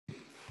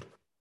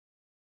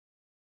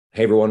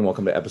Hey everyone,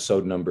 welcome to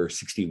episode number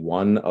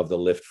 61 of the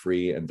Lift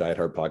Free and Diet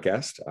Hard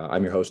podcast.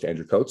 I'm your host,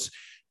 Andrew Coates,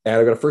 and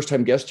I've got a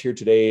first-time guest here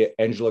today,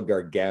 Angela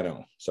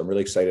Gargano. So I'm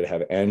really excited to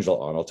have Angela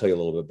on. I'll tell you a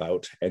little bit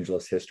about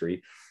Angela's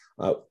history.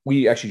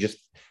 We actually just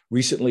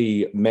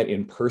recently met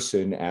in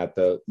person at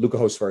the Luca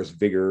Hocevar's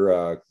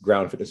Vigor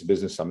Ground Fitness and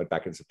Business Summit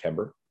back in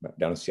September,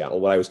 down in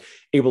Seattle, when I was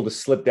able to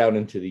slip down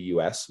into the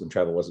US when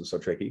travel wasn't so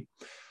tricky.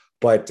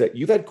 But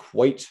you've had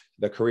quite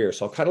the career.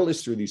 So I'll kind of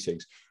list through these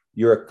things.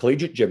 You're a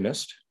collegiate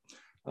gymnast.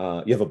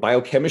 You have a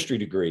biochemistry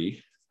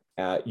degree.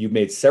 You've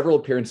made several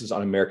appearances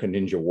on American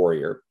Ninja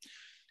Warrior.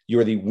 You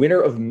are the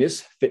winner of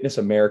Miss Fitness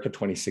America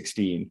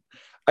 2016.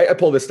 I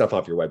pulled this stuff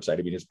off your website.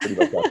 I mean, it's pretty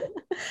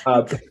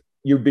much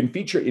you've been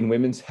featured in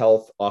Women's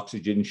Health,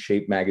 Oxygen,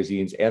 Shape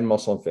magazines, and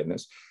Muscle and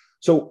Fitness.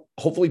 So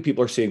hopefully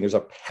people are seeing there's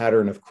a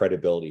pattern of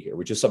credibility here,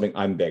 which is something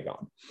I'm big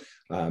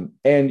on.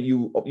 And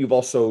you've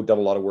also done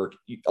a lot of work.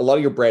 A lot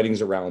of your branding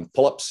is around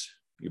pull-ups.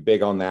 You're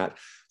big on that.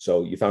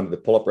 So you founded the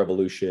Pull-Up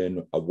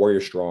Revolution, a Warrior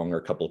Strong, or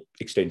a couple of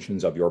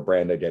extensions of your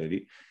brand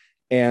identity.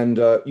 And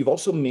you've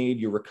also made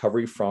your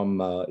recovery from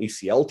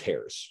ACL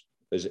tears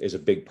is a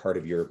big part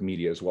of your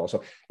media as well.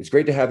 So it's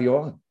great to have you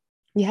on.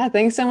 Yeah,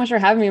 thanks so much for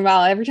having me.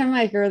 Wow, every time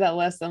I hear that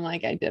list, I'm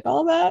like, I did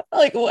all that?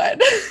 Like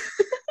what?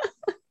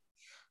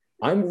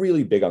 I'm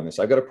really big on this.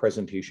 I've got a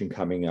presentation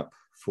coming up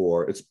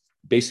it's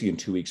basically in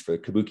 2 weeks for the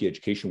Kabuki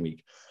Education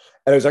Week.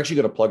 And I was actually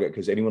going to plug it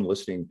because anyone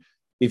listening,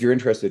 if you're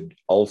interested,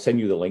 I'll send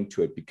you the link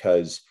to it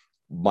because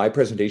my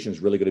presentation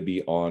is really going to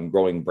be on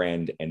growing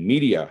brand and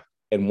media.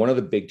 And one of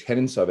the big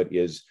tenets of it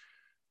is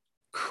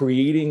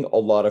creating a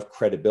lot of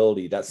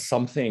credibility. That's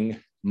something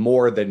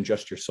more than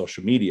just your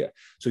social media.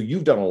 So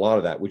you've done a lot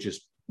of that, which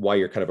is why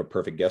you're kind of a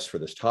perfect guest for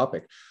this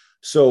topic.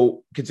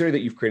 So considering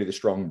that you've created a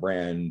strong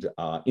brand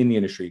in the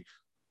industry,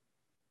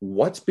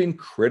 what's been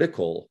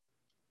critical,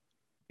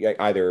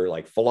 either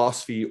like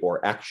philosophy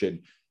or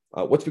action,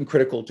 what's been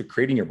critical to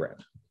creating your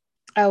brand?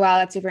 Oh, wow.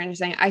 That's super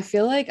interesting. I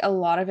feel like a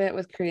lot of it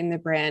with creating the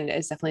brand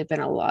has definitely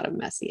been a lot of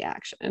messy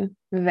action,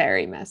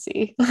 very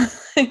messy,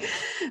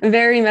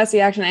 very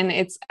messy action.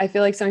 And I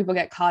feel like some people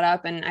get caught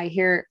up and I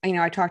hear,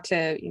 I talk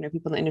to,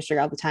 people in the industry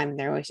all the time and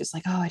they're always just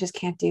like, oh, I just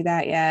can't do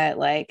that yet.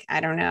 Like,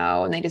 I don't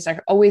know. And they just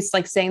are always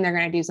like saying they're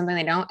going to do something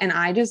they don't. And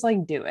I just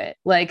like do it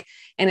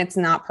and it's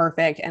not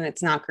perfect and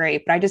it's not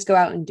great, but I just go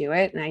out and do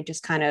it. And I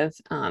just kind of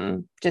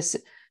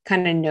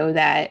know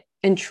that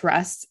and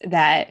trust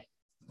that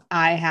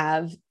I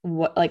have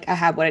what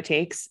it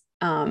takes.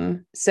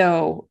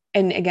 So,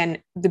 and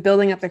again, the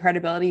building up the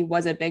credibility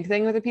was a big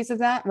thing with a piece of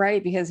that,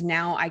 right? Because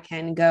now I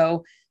can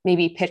go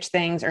maybe pitch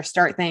things or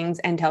start things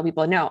and tell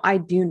people, no, I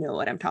do know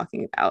what I'm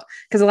talking about.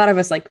 Because a lot of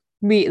us, like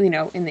we,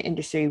 in the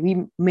industry,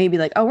 we may be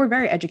like, oh, we're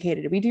very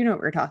educated. We do know what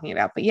we're talking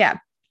about. But yeah,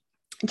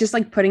 just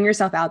like putting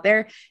yourself out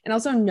there and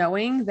also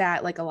knowing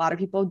that like a lot of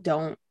people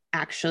don't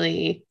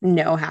actually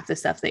know half the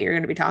stuff that you're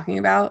going to be talking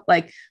about.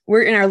 Like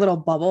we're in our little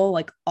bubble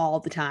like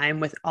all the time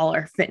with all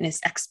our fitness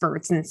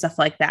experts and stuff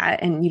like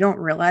that. And you don't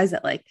realize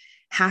that like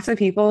half the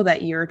people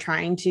that you're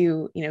trying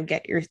to,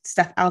 get your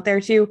stuff out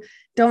there to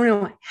don't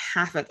know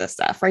half of the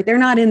stuff, right? They're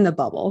not in the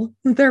bubble.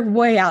 They're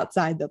way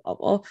outside the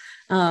bubble.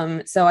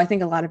 So I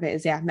think a lot of it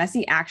is,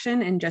 messy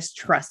action and just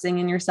trusting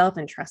in yourself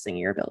and trusting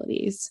your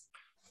abilities.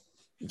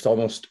 It's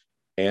almost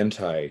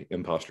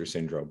anti-imposter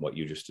syndrome, what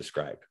you just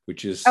described,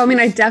 which is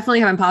I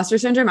definitely have imposter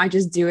syndrome. I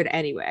just do it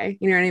anyway.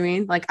 You know what I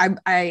mean? Like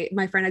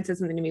my friend had said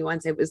something to me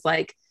once. It was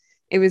like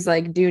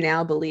do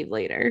now, believe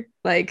later.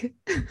 Like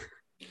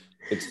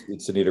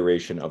it's an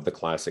iteration of the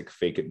classic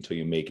fake it until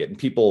you make it. And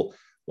people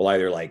will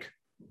either like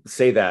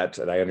say that,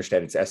 and I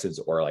understand its essence,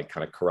 or like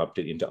kind of corrupt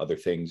it into other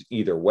things.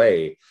 Either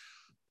way,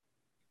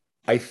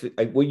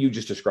 what you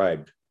just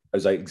described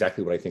is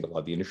exactly what I think a lot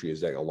of the industry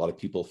is, that a lot of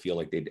people feel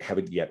like they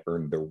haven't yet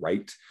earned the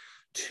right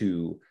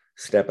to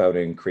step out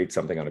and create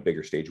something on a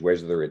bigger stage,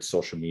 whether it's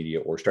social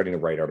media or starting to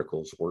write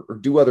articles or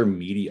do other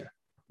media.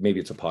 Maybe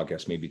it's a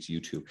podcast, maybe it's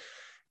YouTube.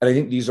 And I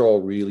think these are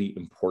all really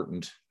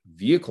important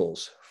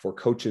vehicles for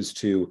coaches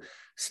to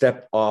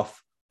step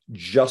off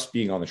just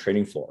being on the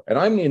training floor. And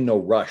I'm in no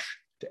rush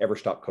to ever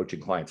stop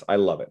coaching clients. I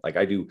love it. Like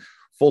I do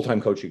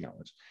full-time coaching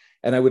hours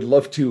and I would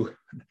love to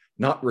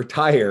not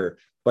retire,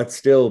 but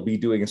still be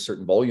doing a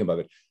certain volume of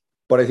it.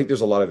 But I think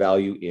there's a lot of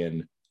value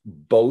in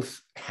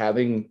both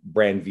having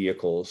brand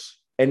vehicles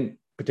and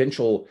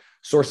potential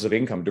sources of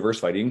income,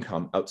 diversified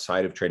income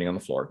outside of training on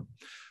the floor.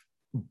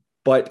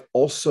 But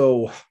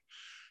also,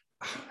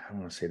 I don't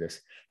want to say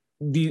this,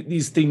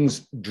 these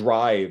things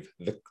drive,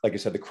 like I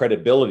said, the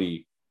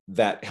credibility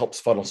that helps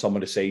funnel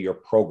someone to say your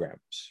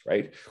programs,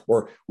 right?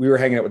 Or we were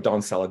hanging out with Don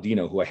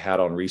Saladino, who I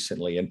had on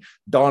recently. And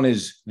Don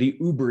is the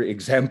uber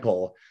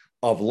example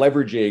of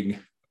leveraging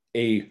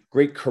a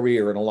great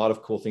career and a lot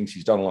of cool things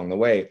he's done along the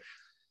way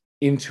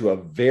into a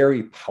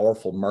very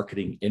powerful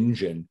marketing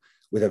engine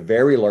with a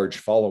very large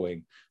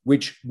following,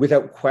 which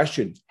without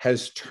question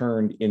has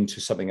turned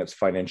into something that's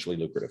financially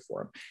lucrative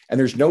for him. And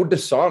there's no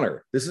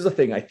dishonor. This is a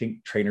thing I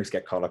think trainers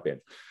get caught up in.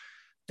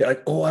 They're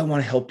like, oh, I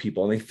want to help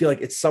people. And they feel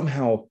like it's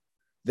somehow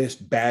this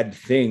bad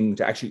thing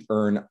to actually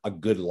earn a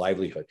good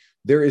livelihood.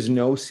 There is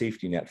no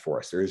safety net for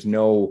us. There is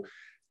no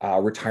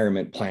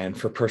retirement plan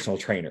for personal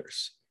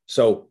trainers.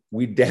 So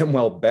we damn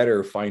well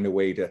better find a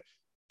way to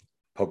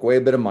poke away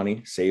a bit of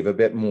money, save a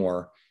bit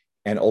more,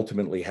 and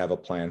ultimately have a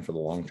plan for the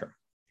long term.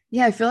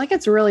 Yeah, I feel like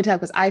it's really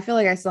tough because I feel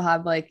like I still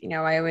have like,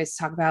 I always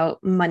talk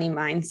about money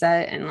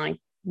mindset and like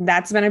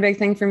that's been a big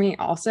thing for me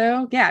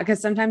also. Yeah,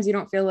 because sometimes you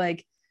don't feel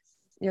like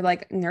you're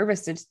like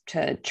nervous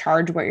to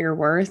charge what you're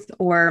worth.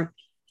 Or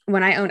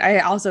when I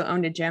also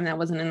owned a gym that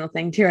wasn't in the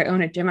thing too. I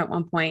owned a gym at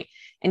one point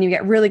and you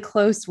get really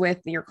close with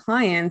your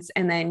clients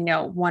and then,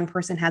 one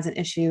person has an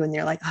issue and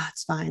they're like, oh,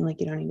 it's fine. Like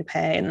you don't need to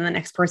pay. And then the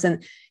next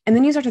person, and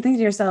then you start to think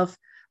to yourself,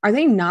 are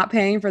they not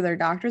paying for their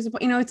doctor's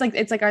appointment?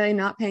 It's like, are they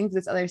not paying for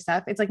this other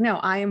stuff? It's like, no,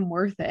 I am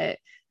worth it.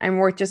 I'm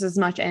worth just as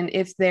much. And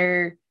if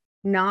they're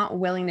not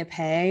willing to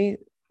pay,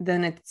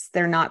 then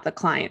they're not the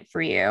client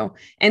for you.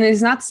 And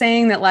it's not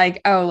saying that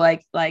like, oh,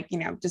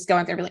 just go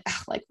out there and be like,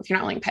 oh, like if you're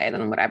not willing to pay,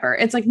 then whatever.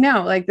 It's like,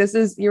 no, like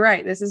you're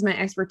right. This is my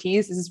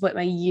expertise. This is what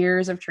my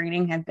years of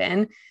training have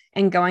been.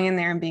 And going in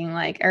there and being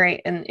like, all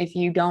right. And if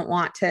you don't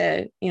want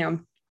to,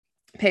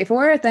 pay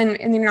for it, then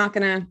and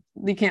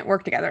you can't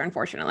work together,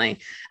 unfortunately.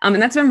 And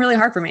that's been really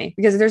hard for me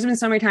because there's been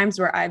so many times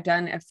where I've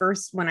done at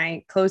first, when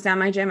I closed down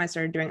my gym, I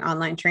started doing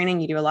online training.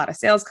 You do a lot of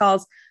sales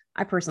calls.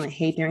 I personally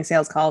hate doing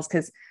sales calls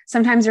because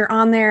sometimes you're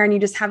on there and you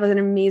just have an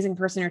amazing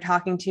person you're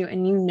talking to.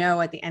 And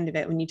at the end of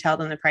it, when you tell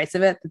them the price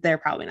of it, that they're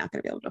probably not going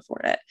to be able to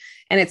afford it.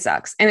 And it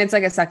sucks. And it's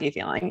like a sucky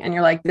feeling. And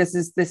you're like, this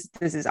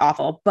is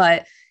awful.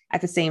 But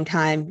at the same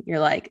time, you're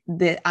like,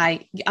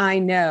 I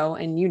know,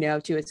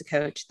 and too, as a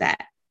coach,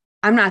 that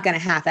I'm not going to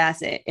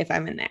half-ass it if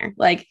I'm in there.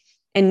 Like,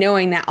 and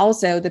knowing that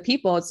also the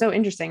people, it's so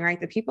interesting, right?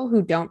 The people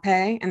who don't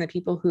pay and the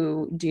people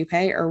who do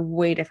pay are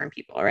way different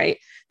people, right?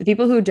 The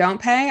people who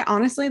don't pay,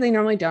 honestly, they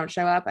normally don't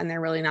show up and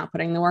they're really not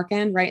putting the work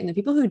in, right? And the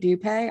people who do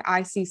pay,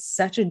 I see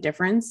such a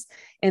difference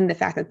in the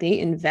fact that they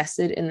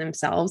invested in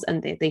themselves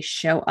and they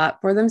show up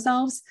for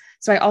themselves.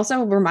 So I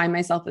also remind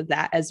myself of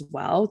that as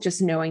well,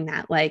 just knowing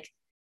that like,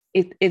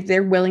 if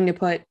they're willing to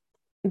put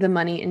the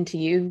money into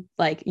you,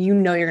 like,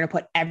 you're going to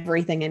put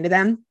everything into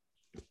them.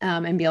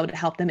 And be able to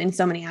help them in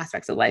so many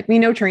aspects of life. We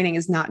know training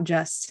is not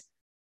just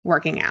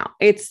working out.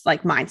 It's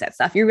like mindset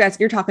stuff.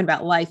 You're talking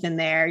about life in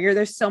there.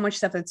 There's so much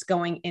stuff that's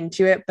going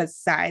into it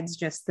besides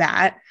just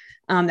that,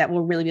 that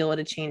will really be able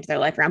to change their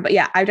life around. But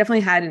yeah, I've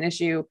definitely had an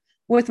issue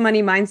with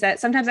money mindset.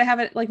 Sometimes I have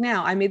it like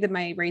now. I made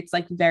my rates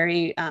like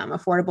very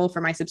affordable for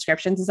my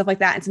subscriptions and stuff like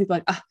that. And some people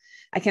are like, oh,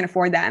 I can't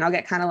afford that. And I'll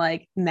get kind of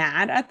like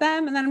mad at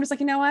them. And then I'm just like,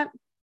 you know what?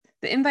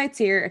 The invite's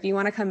here. If you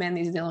want to come in,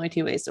 these are the only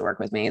two ways to work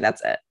with me.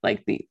 That's it.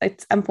 Like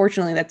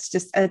unfortunately, that's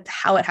just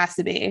how it has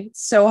to be.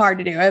 It's so hard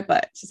to do it,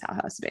 but it's just how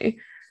it has to be.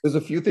 There's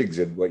a few things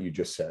in what you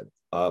just said.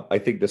 I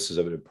think this is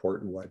an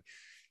important one.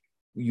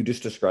 You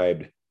just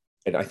described,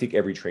 and I think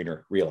every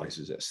trainer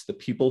realizes this. The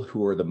people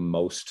who are the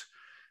most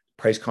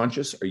price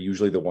conscious are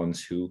usually the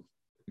ones who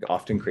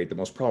often create the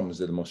most problems.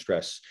 They're the most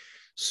stress.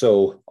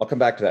 So I'll come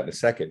back to that in a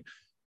second.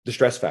 The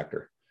stress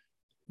factor.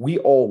 We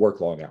all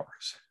work long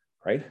hours,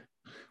 right?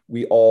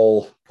 We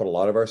all put a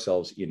lot of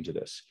ourselves into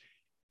this.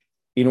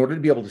 In order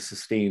to be able to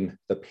sustain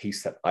the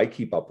pace that I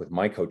keep up with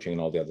my coaching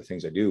and all the other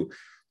things I do,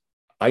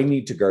 I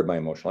need to guard my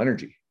emotional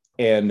energy.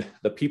 And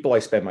the people I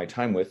spend my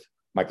time with,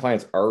 my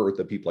clients are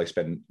the people I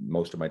spend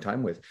most of my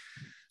time with.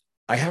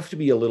 I have to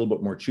be a little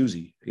bit more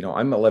choosy.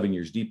 I'm 11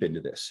 years deep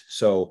into this.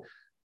 So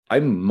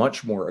I'm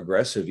much more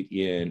aggressive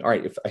in, all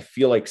right, if I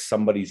feel like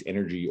somebody's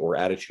energy or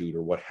attitude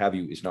or what have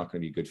you is not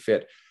going to be a good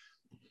fit,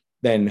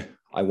 then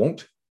I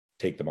won't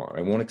take them on.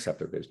 I won't accept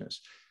their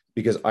business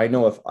because I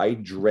know if I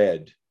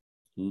dread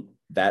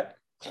that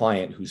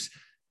client who's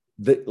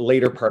the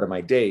later part of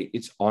my day,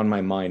 it's on my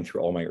mind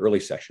through all my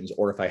early sessions.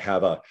 Or if I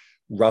have a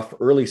rough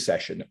early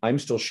session, I'm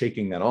still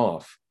shaking that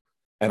off.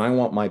 And I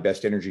want my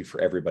best energy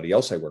for everybody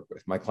else I work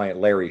with. My client,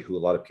 Larry, who a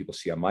lot of people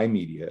see on my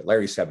media,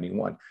 Larry's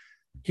 71.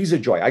 He's a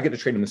joy. I get to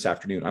train him this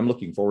afternoon. I'm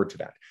looking forward to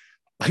that.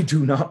 I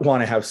do not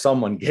want to have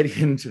someone get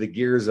into the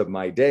gears of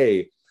my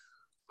day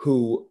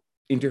who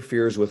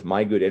interferes with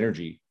my good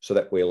energy, so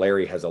that way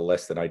Larry has a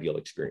less than ideal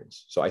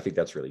experience. So I think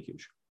that's really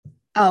huge.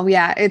 Oh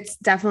yeah, it's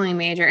definitely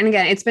major. And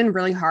again, it's been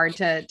really hard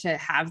to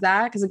have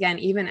that because again,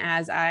 even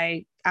as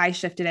I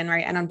shifted in,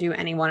 right, I don't do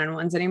any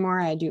one-on-ones anymore.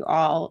 I do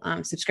all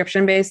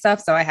subscription-based stuff.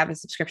 So I have a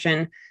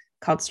subscription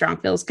called Strong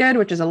Feels Good,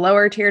 which is a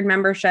lower tiered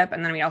membership,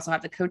 and then we also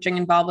have the coaching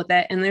involved with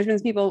it. And there's been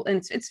people,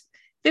 and it's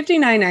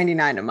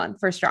 $59.99 a month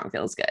for Strong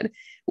Feels Good,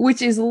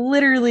 which is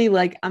literally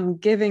like, I'm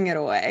giving it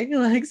away.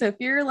 Like, so if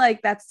you're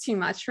like, that's too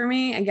much for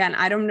me, again,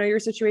 I don't know your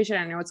situation. I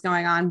don't know what's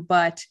going on,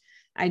 but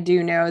I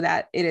do know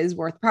that it is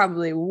worth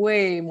probably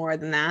way more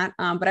than that.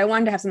 But I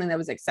wanted to have something that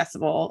was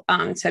accessible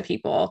to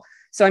people.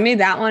 So I made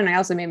that one. I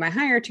also made my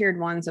higher tiered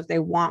ones. If they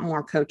want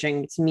more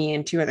coaching, it's me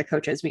and two other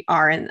coaches. We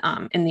are in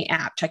the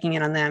app, checking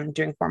in on them,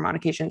 doing form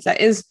modifications.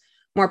 That is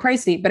more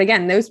pricey. But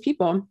again, those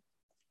people,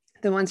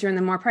 the ones who are in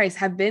the more price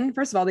have been,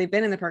 first of all, they've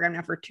been in the program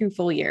now for 2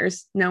 full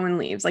years. No one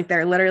leaves. Like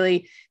they're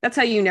literally, that's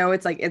how you know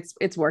it's like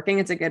it's working.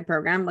 It's a good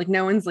program. Like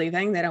no one's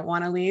leaving. They don't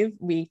want to leave.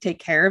 We take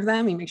care of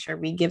them. We make sure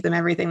we give them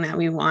everything that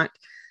we want,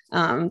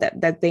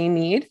 that they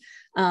need.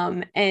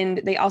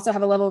 And they also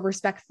have a level of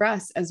respect for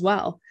us as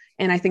well.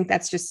 And I think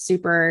that's just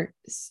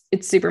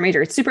it's super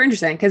major. It's super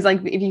interesting because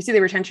like if you see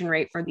the retention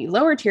rate for the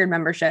lower tiered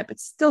membership,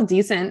 it's still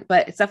decent,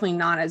 but it's definitely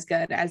not as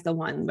good as the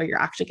one where you're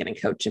actually getting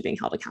coached and being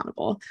held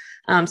accountable.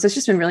 So it's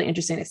just been really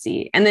interesting to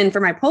see. And then for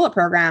my pull-up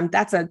program,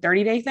 that's a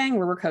 30-day thing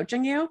where we're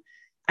coaching you.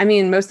 I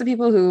mean, most of the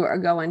people who are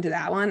going to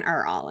that one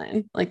are all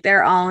in, like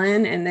they're all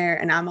in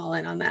and I'm all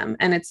in on them.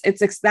 And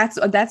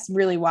that's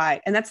really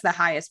why. And that's the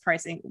highest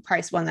price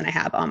one that I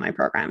have on my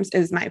programs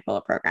is my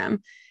pull-up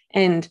program.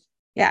 And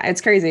yeah,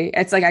 it's crazy.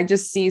 It's like, I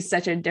just see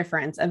such a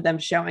difference of them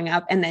showing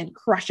up and then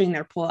crushing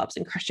their pull-ups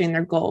and crushing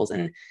their goals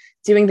and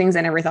doing things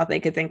I never thought they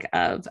could think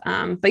of.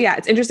 But yeah,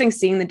 it's interesting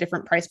seeing the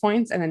different price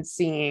points and then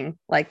seeing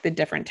like the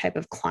different type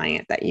of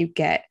client that you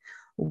get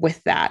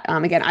with that.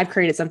 Again, I've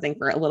created something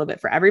for a little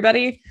bit for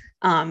everybody.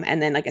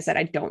 And then, like I said,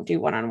 I don't do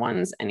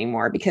one-on-ones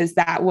anymore because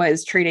that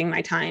was trading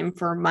my time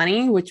for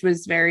money, which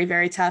was very,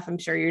 very tough. I'm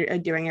sure you're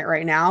doing it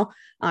right now.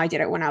 I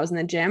did it when I was in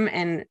the gym,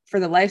 and for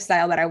the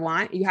lifestyle that I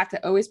want, you have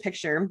to always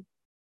picture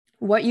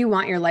what you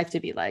want your life to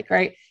be like,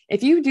 right?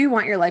 If you do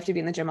want your life to be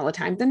in the gym all the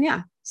time, then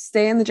yeah,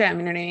 stay in the gym.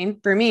 You know what I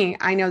mean? For me,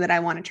 I know that I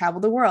want to travel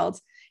the world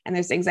and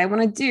there's things I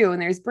want to do and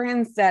there's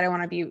brands that I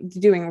want to be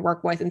doing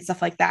work with and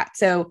stuff like that.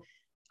 So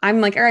I'm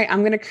like, all right,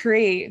 I'm going to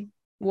create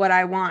what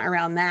I want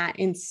around that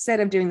instead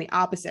of doing the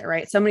opposite,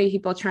 right? So many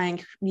people try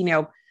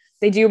and,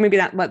 they do maybe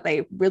not what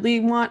they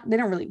really want. They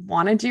don't really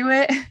want to do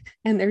it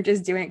and they're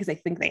just doing it because they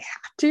think they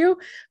have to,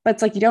 but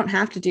it's like, you don't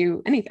have to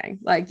do anything.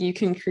 Like you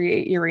can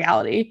create your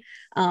reality.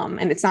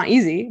 And it's not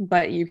easy,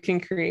 but you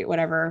can create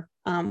whatever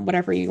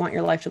you want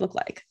your life to look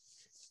like.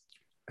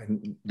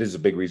 And this is a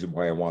big reason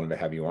why I wanted to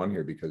have you on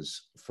here,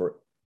 because for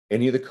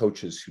any of the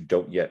coaches who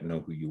don't yet know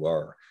who you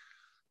are,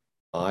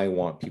 I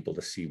want people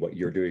to see what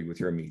you're doing with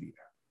your media,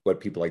 what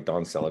people like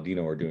Don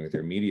Saladino are doing with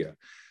their media.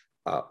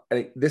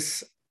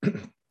 This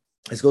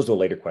goes to a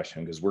later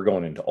question because we're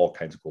going into all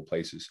kinds of cool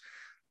places,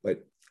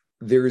 but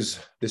there's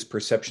this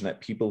perception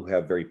that people who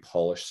have very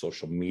polished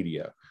social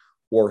media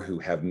or who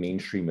have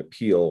mainstream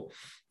appeal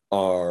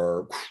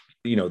are,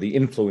 the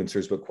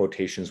influencers with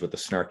quotations with a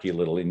snarky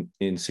little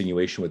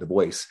insinuation with a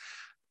voice.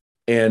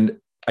 And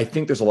I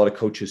think there's a lot of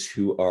coaches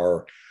who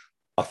are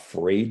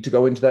afraid to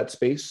go into that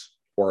space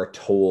or are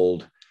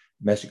told,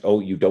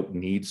 oh, you don't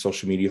need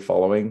social media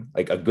following.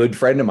 Like a good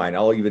friend of mine,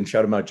 I'll even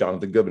shout him out,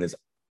 Jonathan Goodman, is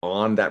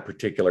on that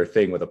particular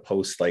thing with a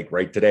post like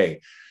right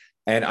today.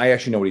 And I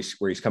actually know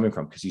where he's coming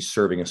from because he's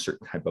serving a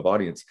certain type of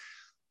audience.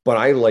 But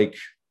I like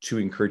to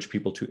encourage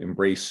people to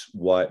embrace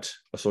what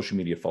a social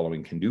media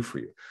following can do for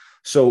you.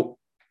 So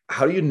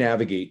how do you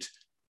navigate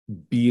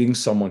being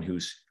someone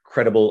who's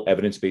credible,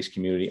 evidence-based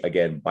community,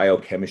 again,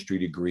 biochemistry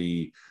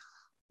degree,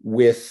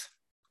 with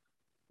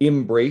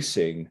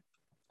embracing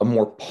a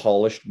more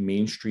polished,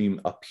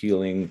 mainstream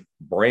appealing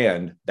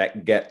brand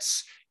that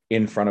gets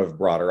in front of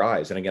broader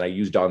eyes? And again, I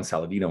use Don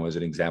Saladino as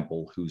an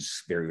example,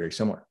 who's very, very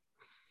similar.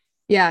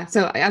 Yeah.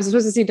 So I was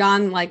supposed to see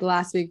Don like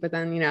last week, but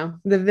then,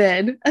 the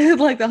vid,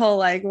 like the whole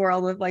like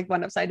world of like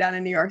went upside down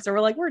in New York. So we're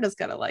like, we're just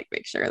going to like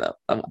make sure that,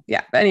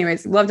 yeah. But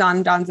anyways, love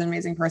Don. Don's an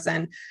amazing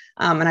person.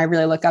 And I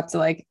really look up to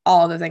like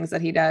all the things that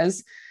he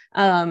does.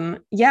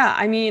 Yeah.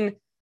 I mean,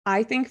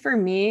 I think for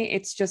me,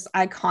 it's just,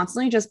 I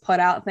constantly just put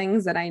out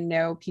things that I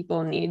know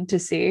people need to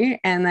see.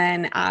 And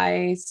then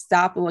I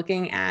stop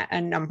looking at a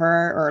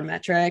number or a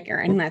metric or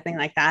anything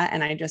like that.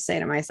 And I just say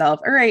to myself,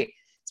 all right,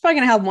 it's probably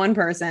going to help one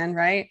person.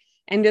 Right.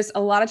 And just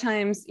a lot of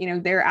times,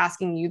 they're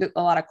asking you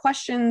a lot of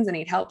questions and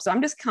need help. So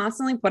I'm just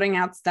constantly putting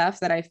out stuff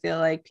that I feel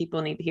like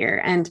people need to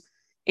hear. And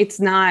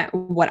it's not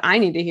what I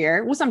need to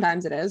hear. Well,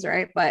 sometimes it is,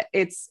 right? But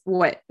it's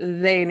what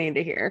they need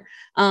to hear.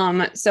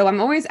 So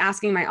I'm always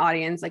asking my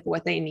audience, like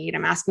what they need.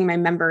 I'm asking my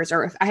members,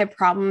 or if I have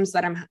problems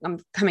that I'm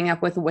coming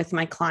up with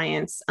my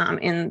clients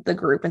in the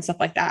group and stuff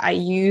like that, I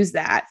use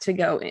that to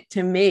go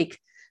to make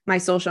my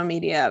social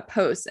media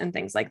posts and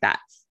things like that.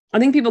 I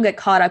think people get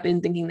caught up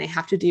in thinking they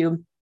have to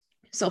do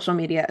social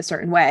media a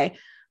certain way.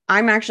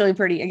 I'm actually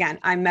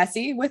I'm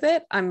messy with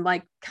it. I'm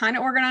like kind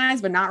of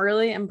organized, but not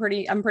really. I'm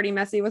pretty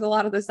messy with a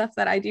lot of the stuff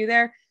that I do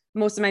there.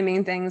 Most of my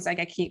main things,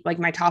 like I keep like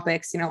my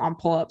topics, on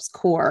pull-ups,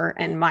 core,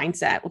 and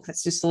mindset. Well,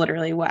 that's just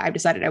literally what I've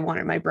decided I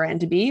wanted my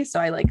brand to be. So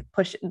I like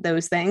push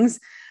those things.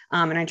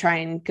 And I try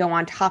and go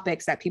on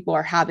topics that people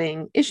are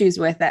having issues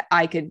with that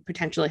I could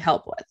potentially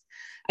help with.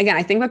 Again,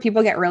 I think what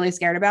people get really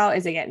scared about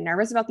is they get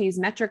nervous about these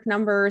metric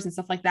numbers and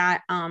stuff like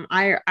that.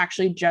 I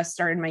actually just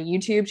started my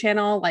YouTube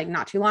channel like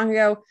not too long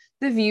ago.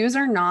 The views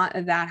are not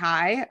that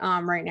high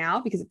right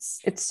now because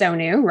it's so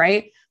new,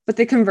 right? But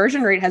the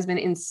conversion rate has been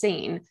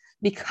insane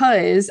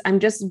because I'm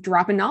just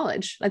dropping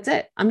knowledge. That's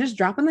it. I'm just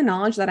dropping the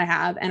knowledge that I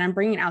have and I'm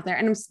bringing it out there.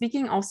 And I'm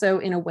speaking also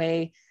in a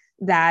way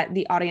that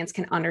the audience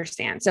can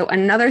understand. So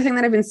another thing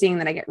that I've been seeing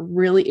that I get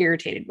really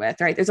irritated with,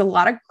 right? There's a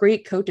lot of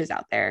great coaches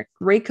out there,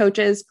 great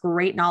coaches,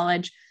 great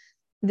knowledge.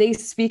 they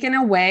speak in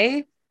a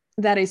way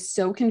that is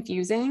so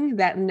confusing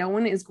that no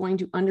one is going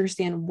to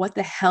understand what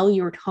the hell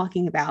you're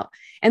talking about.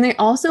 And they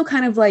also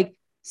kind of like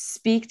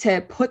speak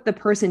to put the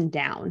person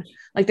down.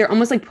 Like they're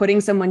almost like putting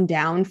someone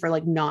down for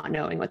like not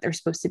knowing what they're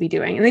supposed to be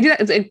doing. And they do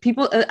that.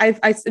 People,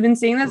 I've been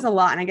seeing this a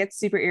lot, and I get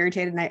super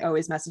irritated. And I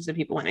always message the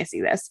people when I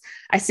see this.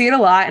 I see it a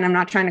lot, and I'm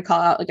not trying to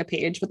call out like a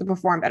page, but the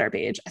Perform Better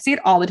page. I see it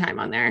all the time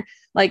on there.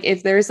 Like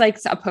if there's like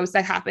a post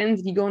that happens,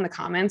 if you go in the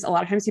comments, a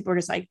lot of times people are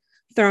just like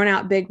throwing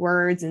out big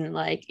words and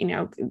like,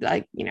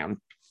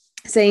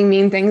 saying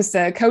mean things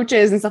to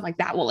coaches and stuff like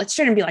that. Well, it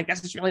shouldn't be like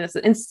this. It's really this.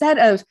 Instead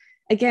of,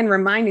 again,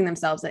 reminding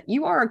themselves that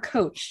you are a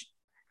coach.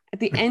 At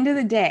the end of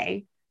the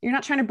day, you're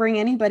not trying to bring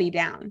anybody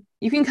down.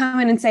 You can come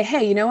in and say,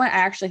 hey, you know what? I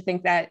actually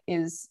think that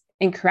is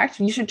incorrect.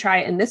 You should try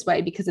it in this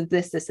way because of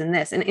this, this, and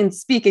this, and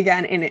speak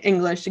again in an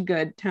English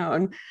good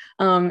tone.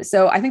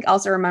 So I think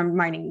also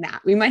reminding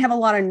that we might have a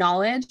lot of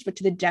knowledge, but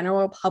to the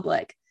general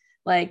public,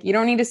 like you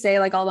don't need to say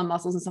like all the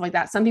muscles and stuff like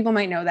that. Some people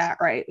might know that,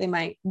 right? They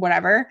might,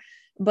 whatever,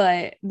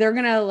 but they're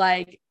going to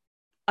like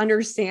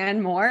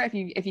understand more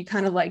if you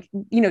kind of like,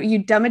 you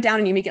dumb it down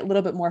and you make it a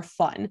little bit more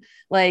fun.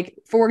 Like,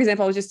 for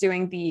example, I was just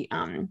doing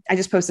I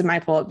just posted my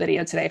pull-up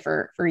video today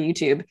for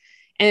YouTube.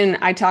 And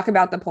I talk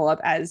about the pull-up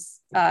as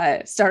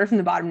started from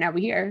the bottom, now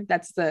we here.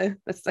 That's the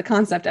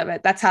concept of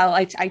it. That's how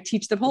I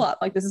teach the pull-up.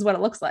 Like, this is what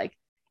it looks like.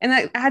 And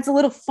that adds a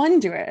little fun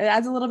to it. It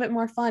adds a little bit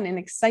more fun and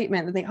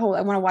excitement that I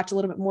want to watch a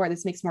little bit more.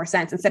 This makes more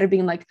sense instead of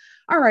being like,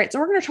 all right, so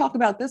we're going to talk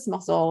about this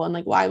muscle and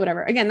like why,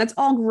 whatever. Again, that's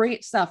all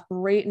great stuff,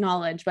 great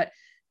knowledge, but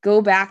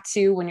go back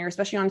to when you're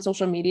especially on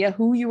social media,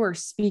 who you are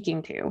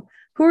speaking to.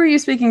 Who are you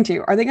speaking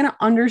to? Are they going to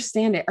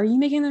understand it? Are you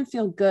making them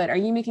feel good? Are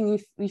you making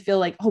me feel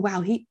like, oh,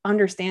 wow, he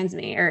understands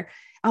me? Or,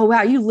 oh,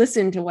 wow, you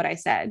listened to what I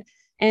said.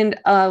 And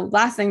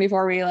last thing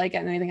before we like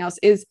get anything else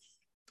is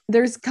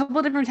there's a couple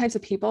of different types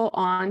of people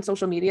on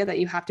social media that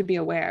you have to be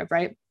aware of,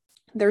 right?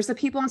 There's the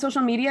people on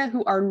social media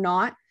who are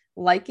not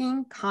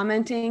liking,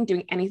 commenting,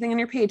 doing anything on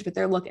your page, but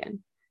they're looking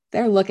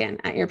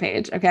at your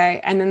page.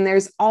 Okay. And then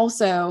there's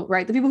also,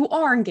 right, the people who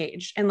are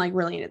engaged and like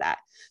really into that.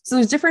 So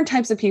there's different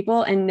types of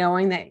people, and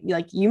knowing that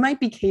like you might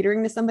be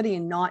catering to somebody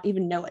and not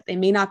even know it. They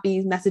may not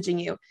be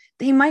messaging you.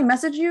 They might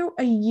message you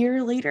a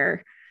year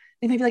later.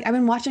 They might be like, I've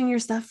been watching your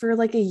stuff for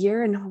like a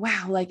year and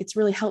wow, like it's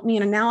really helped me.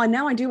 And now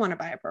I do want to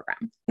buy a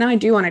program. Now I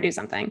do want to do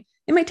something.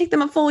 It might take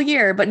them a full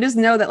year, but just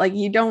know that like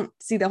you don't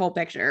see the whole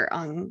picture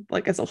on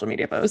like a social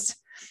media post.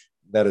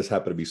 That has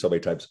happened to me so many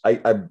times.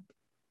 I'm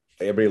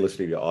everybody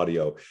listening to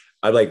audio,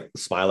 I like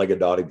smiling and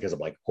nodding because I'm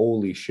like,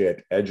 holy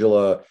shit,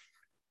 Angela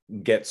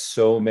gets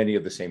so many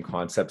of the same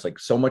concepts, like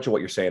so much of what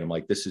you're saying. I'm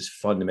like, this is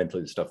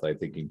fundamentally the stuff that I'm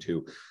thinking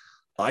too.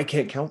 I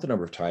can't count the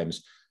number of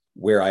times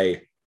where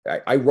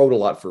I wrote a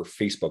lot for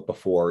Facebook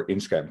before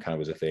Instagram kind of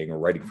was a thing, or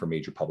writing for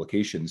major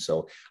publications.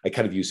 So I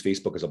kind of use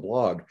Facebook as a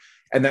blog,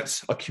 and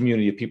that's a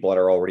community of people that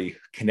are already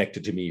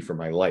connected to me for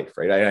my life,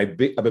 right?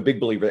 I'm a big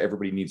believer that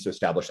everybody needs to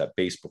establish that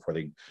base before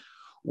they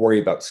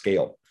worry about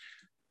scale.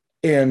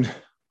 And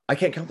I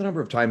can't count the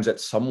number of times that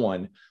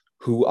someone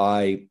who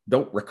I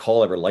don't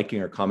recall ever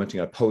liking or commenting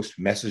on a post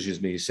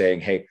messages me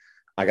saying, hey,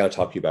 I got to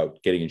talk to you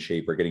about getting in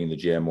shape or getting in the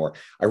gym. Or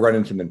I run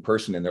into them in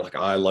person and they're like,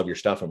 oh, I love your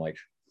stuff. I'm like,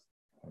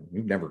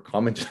 you've never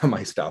commented on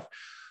my stuff.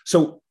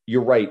 So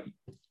you're right.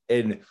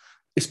 And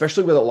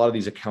especially with a lot of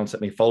these accounts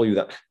that may follow you,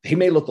 that they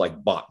may look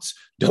like bots.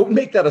 Don't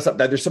make that up.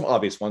 There's some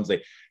obvious ones,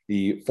 like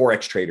the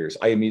Forex traders.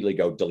 I immediately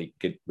go delete,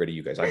 get rid of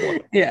you guys. I block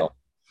them. Yeah.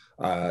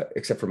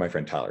 Except for my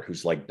friend Tyler,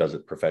 who's like does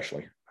it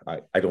professionally.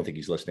 I don't think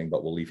he's listening,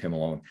 but we'll leave him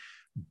alone.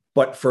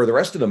 But for the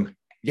rest of them,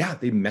 yeah,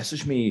 they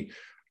message me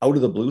out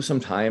of the blue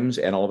sometimes,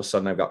 and all of a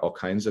sudden I've got all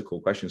kinds of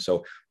cool questions.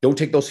 So don't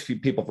take those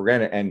people for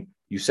granted. And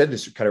you said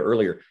this kind of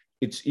earlier.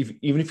 It's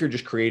even if you're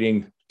just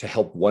creating to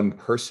help one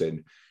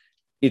person,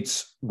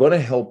 it's going to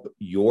help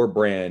your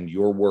brand,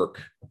 your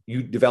work,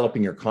 you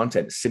developing your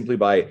content simply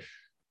by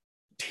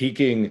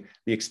taking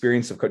the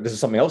experience of, this is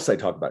something else I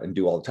talk about and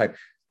do all the time,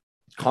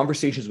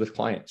 conversations with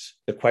clients,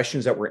 the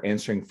questions that we're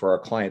answering for our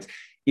clients.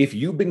 If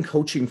you've been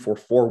coaching for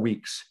 4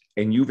 weeks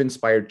and you've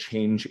inspired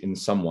change in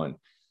someone,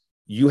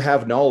 you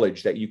have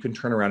knowledge that you can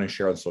turn around and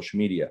share on social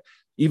media.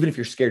 Even if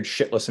you're scared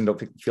shitless and don't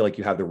feel like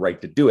you have the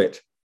right to do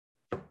it,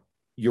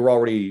 you're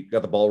already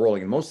got the ball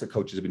rolling. And most of the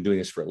coaches have been doing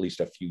this for at least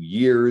a few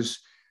years.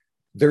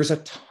 There's a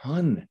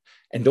ton.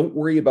 And don't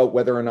worry about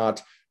whether or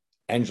not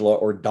Angela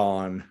or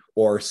Dawn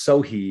or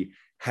Sohi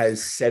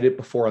has said it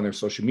before on their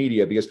social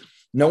media, because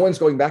no one's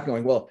going back and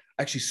going, well,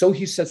 actually,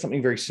 Sohi said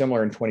something very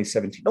similar in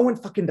 2017. No one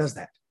fucking does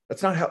that.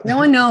 That's not how. No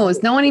one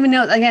knows. No one even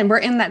knows. Again, we're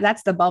in that.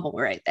 That's the bubble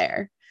right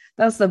there.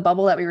 That's the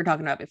bubble that we were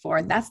talking about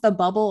before. That's the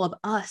bubble of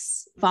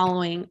us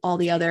following all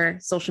the other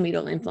social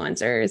media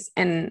influencers,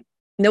 and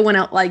no one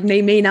else. Like,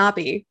 they may not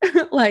be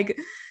like,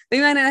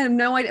 they might have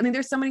no idea. I mean,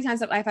 there's so many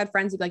times that I've had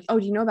friends who be like, oh,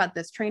 do you know about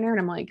this trainer? And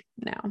I'm like,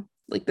 no.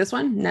 Like, this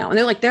one? No. And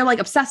they're like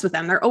obsessed with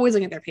them. They're always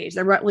looking at their page.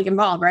 They're like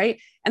involved. Right.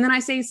 And then I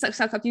say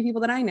a few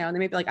people that I know, and they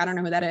may be like, I don't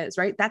know who that is.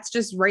 Right. That's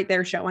just right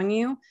there showing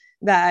you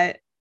that,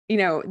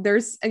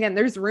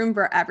 there's room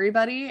for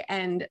everybody,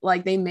 and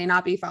like, they may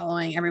not be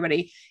following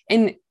everybody.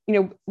 And,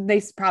 you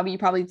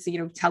probably see,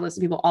 tell this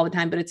to people all the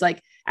time, but it's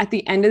like at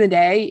the end of the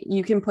day,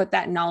 you can put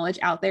that knowledge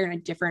out there in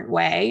a different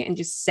way and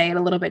just say it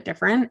a little bit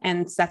different.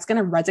 And that's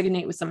going to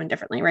resonate with someone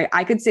differently, right?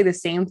 I could say the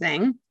same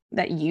thing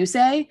that you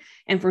say,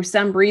 and for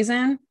some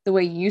reason, the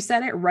way you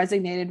said it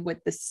resonated with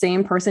the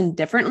same person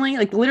differently,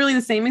 like literally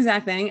the same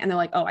exact thing. And they're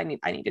like, oh, I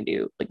need to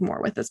do like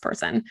more with this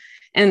person.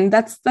 And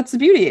that's the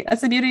beauty.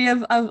 That's the beauty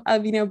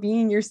of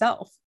being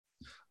yourself.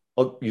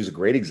 I'll use a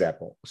great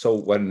example. So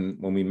when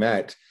we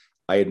met,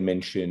 I had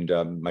mentioned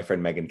my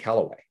friend Megan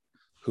Calloway,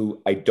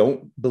 who I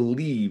don't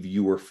believe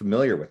you were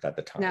familiar with at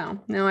the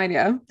time. No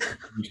idea.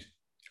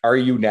 Are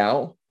you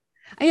now?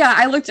 Yeah,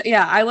 I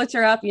looked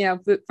her up,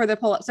 for the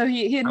pull-up. So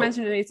he had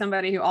mentioned to me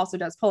somebody who also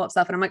does pull-up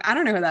stuff. And I'm like, I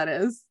don't know who that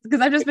is,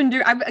 because I've just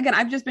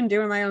been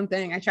doing my own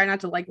thing. I try not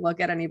to like look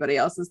at anybody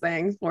else's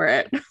things for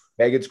it.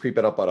 Megan's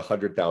creeping up on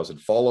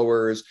 100,000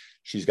 followers.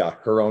 She's got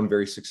her own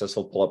very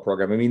successful pull-up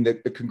program. I mean, the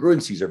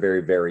congruencies are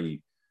very,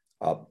 very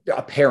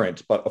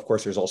apparent, but of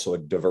course, there's also a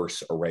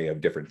diverse array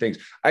of different things.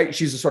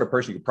 She's the sort of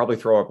person you could probably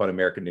throw up on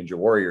American Ninja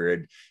Warrior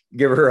and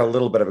give her a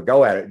little bit of a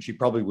go at it, and she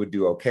probably would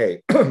do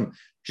okay.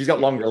 She's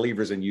got longer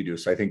levers than you do,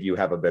 so I think you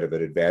have a bit of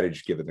an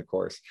advantage given the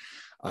course.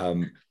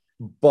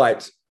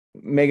 But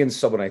Megan's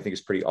someone I think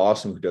is pretty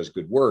awesome, who does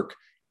good work,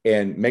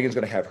 and Megan's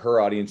going to have her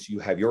audience. You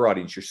have your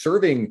audience. You're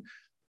serving.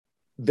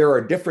 There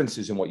are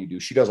differences in what you do.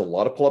 She does a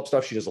lot of pull-up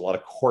stuff. She does a lot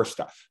of core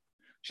stuff.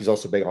 She's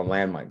also big on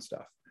landmine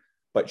stuff,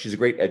 but she's a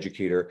great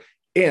educator.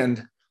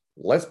 And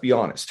let's be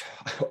honest,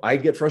 I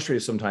get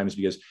frustrated sometimes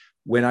because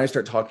when I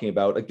start talking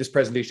about like this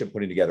presentation I'm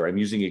putting together, I'm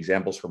using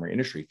examples from our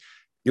industry.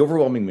 The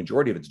overwhelming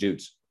majority of it's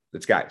dudes,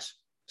 it's guys.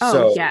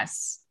 Oh,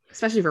 yes.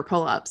 Especially for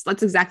pull-ups.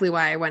 That's exactly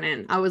why I went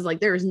in. I was like,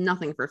 there is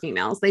nothing for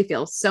females. They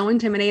feel so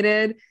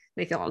intimidated.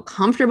 They feel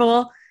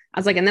uncomfortable. I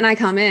was like, and then I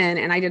come in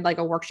and I did like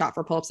a workshop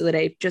for pull-ups of the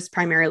day, just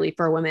primarily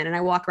for women. And I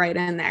walk right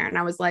in there and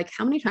I was like,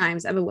 how many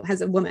times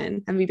has a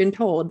woman, have we been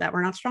told that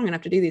we're not strong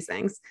enough to do these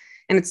things?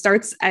 And it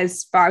starts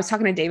as far, I was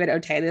talking to David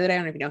Otey the other day. I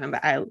don't know if you know him,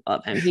 but I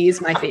love him.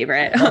 He's my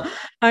favorite.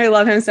 I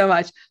love him so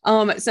much.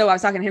 So I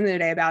was talking to him the other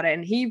day about it,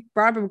 and he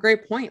brought up a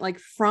great point. Like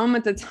from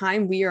at the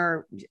time we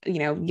are,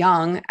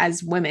 young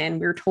as women,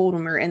 we were told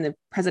when we were in the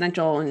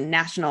presidential and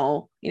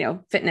national,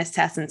 fitness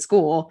tests in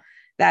school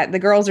that the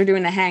girls are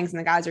doing the hangs and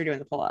the guys are doing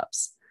the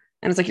pull-ups.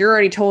 And it's like, you're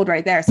already told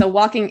right there. So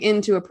walking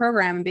into a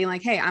program and being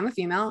like, hey, I'm a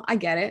female. I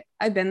get it.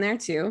 I've been there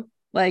too.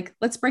 Like,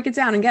 let's break it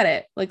down and get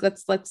it. Like,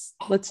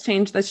 let's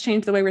change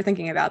the way we're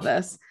thinking about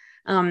this.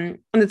 And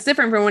it's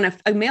different from when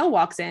a male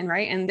walks in,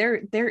 right? And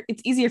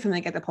it's easier for them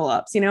to get the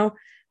pull-ups,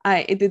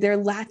 their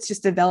lats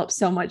just develop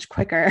so much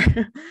quicker.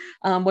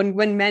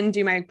 When men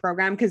do my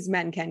program, because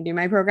men can do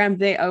my program,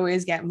 they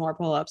always get more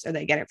pull-ups or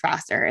they get it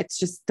faster. It's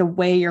just the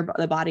way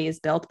the body is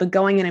built. But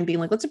going in and being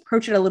like, let's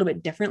approach it a little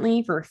bit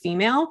differently for a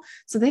female,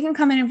 so they can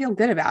come in and feel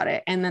good about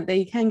it, and that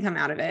they can come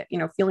out of it,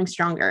 feeling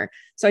stronger.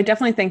 So I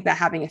definitely think that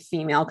having a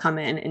female come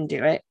in and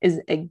do it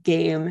is a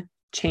game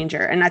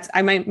changer. And that's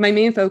my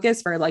main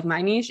focus for like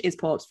my niche is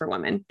pull-ups for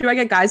women. Do I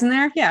get guys in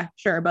there? Yeah,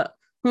 sure. But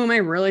who am I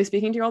really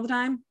speaking to all the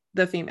time?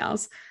 The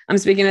females. I'm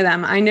speaking to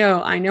them. I know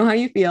how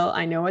you feel.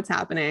 I know what's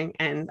happening.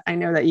 And I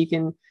know that you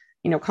can,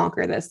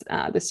 conquer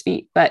this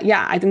feat. But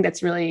yeah, I think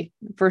that's really,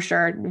 for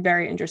sure,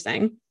 very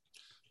interesting.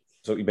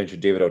 So you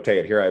mentioned David Otey,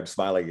 and here I'm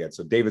smiling again.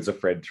 So David's a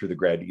friend through the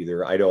grad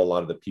either. I know a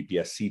lot of the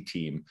PPSC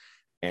team.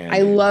 And I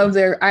love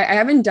I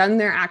haven't done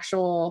their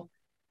actual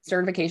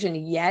certification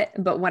yet,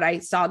 but when I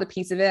saw the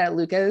piece of it at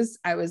Luca's,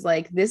 I was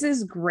like, this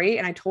is great.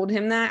 And I told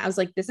him that I was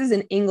like, this is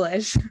in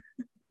English.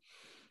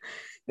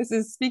 This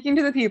is speaking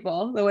to the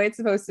people the way it's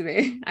supposed to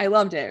be. I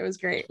loved it. It was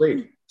great.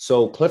 Great.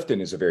 So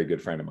Clifton is a very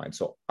good friend of mine.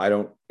 So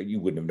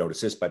you wouldn't have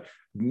noticed this, but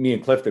me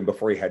and Clifton,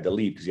 before he had to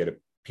leave, because he had to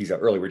piece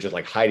out early, we're just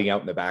like hiding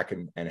out in the back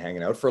and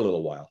hanging out for a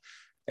little while.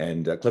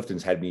 And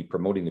Clifton's had me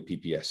promoting the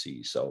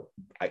PPSC. So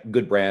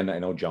good brand. I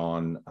know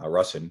John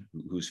Russin,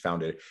 who's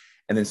founded it.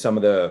 And then some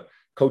of the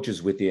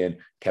coaches within,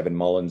 Kevin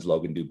Mullins,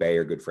 Logan Dubé,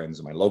 are good friends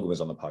of mine. Logan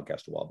was on the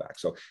podcast a while back.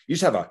 So you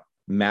just have a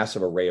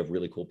massive array of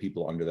really cool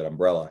people under that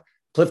umbrella.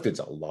 Clifton's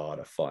a lot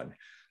of fun,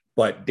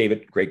 but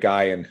David, great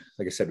guy. And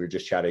like I said, we were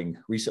just chatting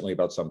recently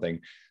about something.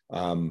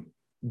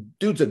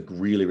 Dude's a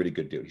really, really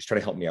good dude. He's trying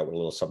to help me out with a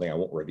little something I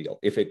won't reveal.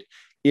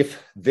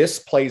 If this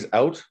plays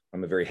out,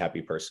 I'm a very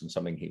happy person,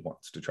 something he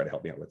wants to try to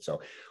help me out with.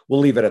 So we'll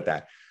leave it at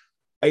that.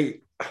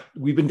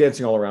 We've been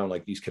dancing all around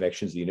like these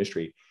connections in the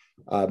industry.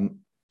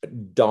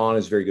 Don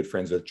is very good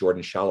friends with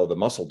Jordan Shallow, the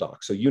muscle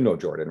doc. So you know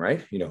Jordan,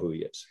 right? You know who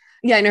he is.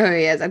 Yeah, I know who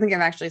he is. I think I've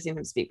actually seen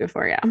him speak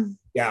before. Yeah.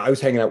 Yeah. I was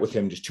hanging out with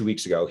him just 2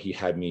 weeks ago. He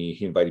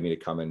invited me to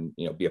come and,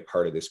 be a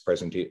part of this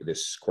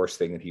this course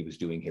thing that he was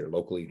doing here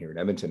locally here in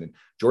Edmonton. And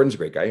Jordan's a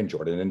great guy, and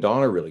Jordan and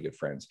Don are really good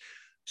friends.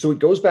 So it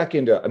goes back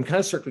into, I'm kind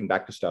of circling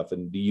back to stuff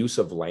and the use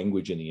of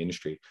language in the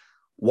industry.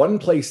 One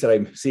place that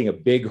I'm seeing a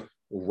big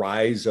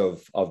rise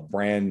of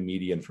brand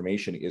media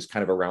information is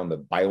kind of around the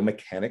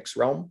biomechanics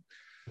realm.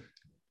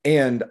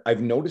 And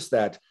I've noticed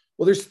that,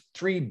 well, there's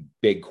 3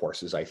 big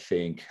courses, I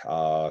think.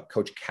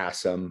 Coach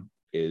Kassem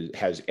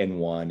has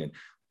N1,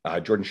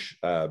 and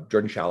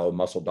Jordan Shallow,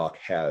 Muscle Doc,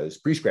 has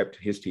Prescript,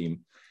 his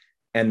team.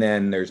 And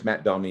then there's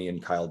Matt Domi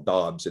and Kyle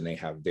Dobbs, and they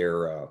have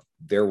their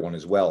one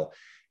as well.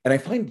 And I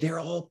find they're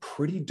all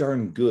pretty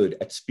darn good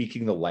at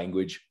speaking the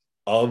language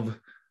of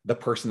the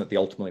person that they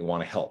ultimately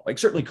want to help. Like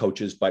certainly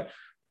coaches, but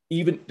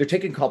even they're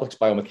taking complex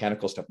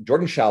biomechanical stuff.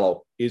 Jordan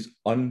Shallow is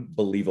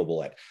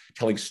unbelievable at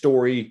telling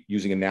story,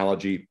 using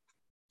analogy.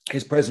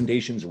 His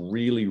presentations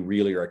really,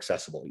 really are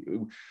accessible.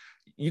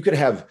 You could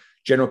have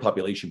general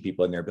population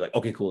people in there be like,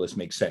 okay, cool, this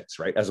makes sense,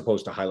 right? As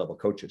opposed to high level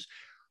coaches.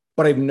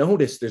 But I've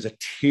noticed there's a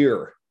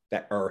tier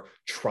that are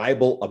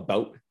tribal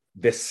about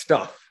this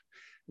stuff.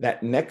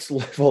 That next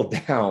level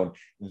down,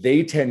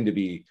 they tend to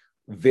be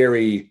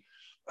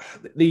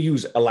they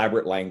use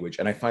elaborate language.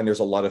 And I find there's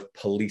a lot of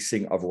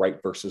policing of right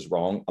versus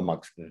wrong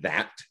amongst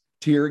that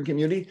tier and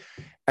community.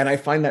 And I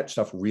find that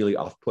stuff really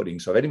off-putting.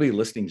 So if anybody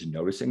listening is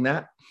noticing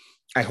that,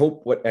 I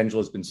hope what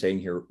Angela's been saying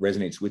here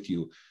resonates with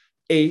you.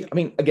 I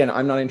mean, again,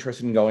 I'm not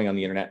interested in going on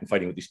the internet and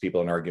fighting with these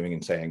people and arguing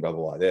and saying blah,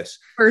 blah, blah, this.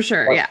 For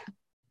sure, yeah.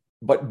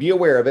 But be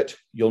aware of it.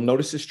 You'll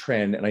notice this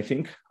trend. And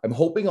I'm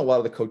hoping a lot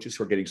of the coaches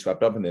who are getting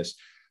swept up in this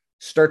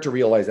start to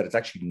realize that it's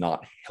actually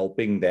not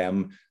helping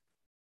them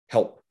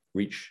help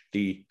reach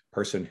the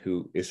person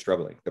who is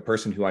struggling, the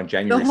person who on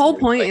January. The whole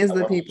point is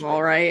the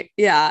people, right?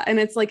 Yeah. And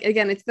it's like,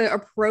 again, it's the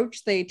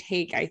approach they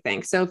take, I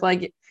think. So it's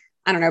like,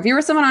 I don't know, if you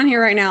were someone on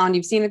here right now and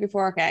you've seen it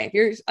before, okay. If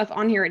you're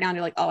on here right now and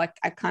you're like, oh,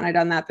 I've kind of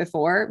done that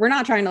before. We're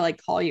not trying to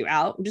like call you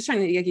out. We're just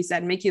trying to, like you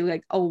said, make you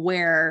like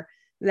aware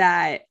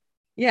that,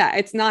 yeah,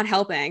 it's not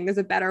helping. There's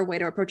a better way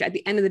to approach it. At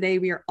the end of the day,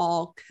 we are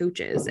all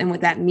coaches. And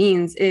what that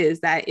means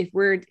is that if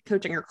we're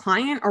coaching our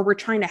client or we're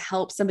trying to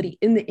help somebody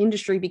in the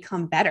industry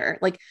become better,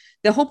 like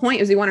the whole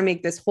point is we want to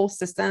make this whole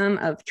system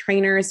of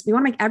trainers, we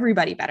want to make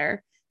everybody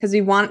better because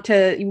we want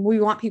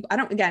people,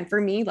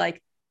 for me,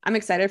 like I'm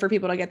excited for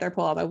people to get their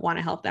pull-up. I want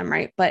to help them.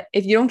 Right. But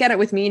if you don't get it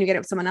with me and you get it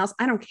with someone else,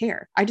 I don't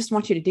care. I just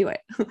want you to do it.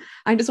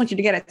 I just want you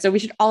to get it. So we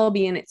should all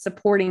be in it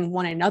supporting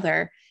one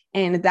another.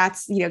 And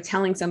that's,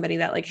 telling somebody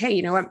that like, hey,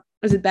 you know what?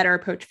 There's a better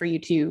approach for you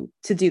to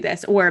do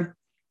this. Or,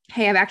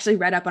 hey, I've actually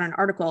read up on an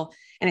article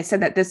and it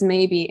said that this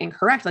may be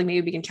incorrect. Like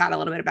maybe we can chat a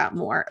little bit about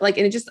more. Like,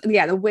 and it just,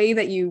 the way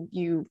that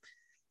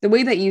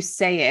you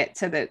say it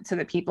to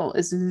the people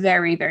is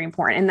very, very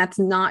important. And that's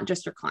not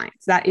just your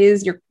clients. That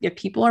is your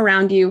people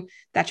around you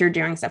that you're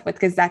doing stuff with,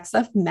 because that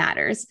stuff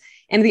matters.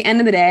 And at the end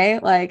of the day,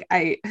 like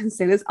I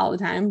say this all the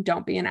time,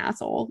 don't be an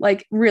asshole.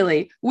 Like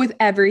really with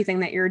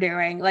everything that you're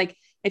doing, like,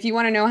 if you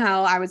want to know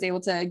how I was able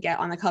to get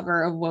on the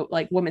cover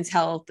of Women's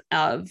Health,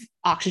 of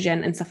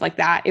Oxygen and stuff like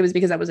that, it was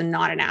because I was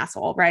not an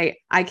asshole, right?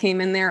 I came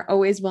in there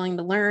always willing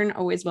to learn,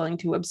 always willing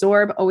to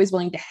absorb, always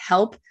willing to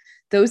help.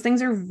 Those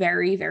things are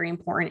very, very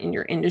important in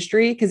your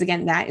industry. Because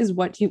again, that is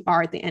what you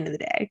are at the end of the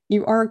day.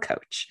 You are a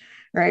coach,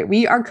 right?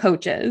 We are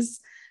coaches.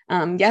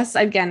 Yes,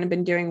 I've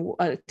been doing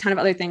a ton of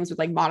other things with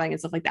like modeling and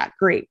stuff like that.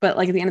 Great. But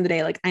like at the end of the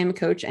day, like I'm a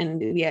coach and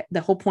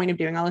the whole point of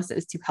doing all this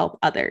is to help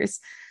others.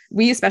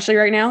 We, especially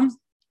right now,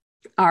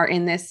 are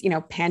in this,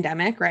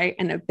 pandemic, right?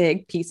 And a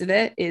big piece of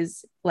it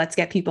is let's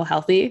get people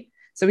healthy.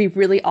 So we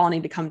really all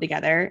need to come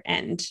together.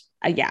 And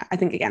I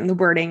think again, the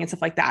wording and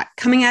stuff like that,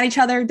 coming at each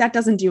other, that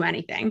doesn't do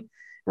anything,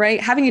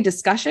 right? Having a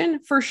discussion,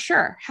 for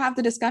sure. Have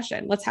the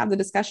discussion. Let's have the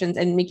discussions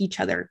and make each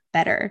other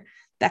better.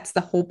 That's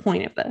the whole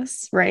point of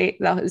this, right?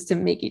 That is to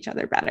make each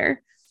other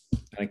better.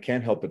 I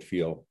can't help but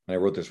feel, and I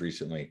wrote this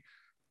recently,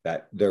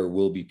 that there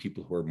will be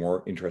people who are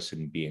more interested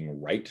in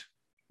being right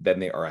than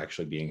they are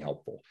actually being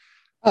helpful.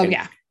 Oh,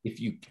 yeah.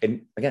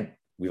 And again,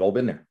 we've all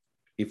been there.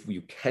 If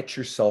you catch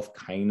yourself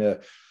kind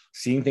of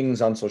seeing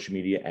things on social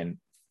media and,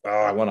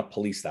 I want to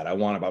police that, I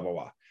want to blah,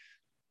 blah,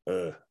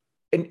 blah.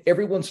 And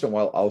every once in a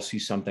while, I'll see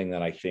something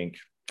that I think,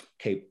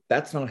 okay,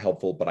 that's not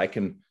helpful, but I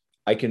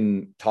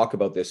can talk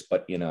about this,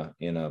 but in a,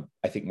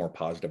 I think, more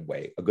positive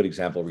way. A good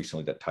example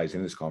recently that ties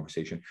into this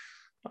conversation.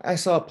 I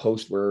saw a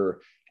post where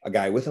a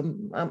guy with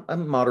a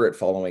moderate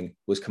following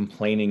was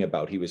complaining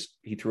about,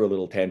 he threw a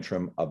little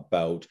tantrum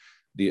about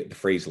the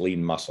phrase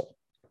lean muscle.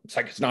 It's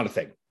like, it's not a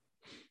thing.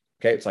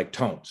 Okay. It's like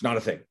tone. It's not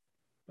a thing.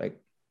 Like,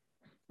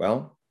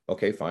 well,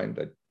 okay, fine.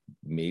 That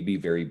may be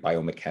very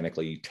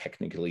biomechanically,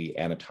 technically,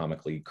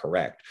 anatomically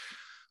correct.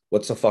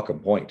 What's the fucking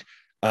point?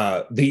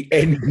 The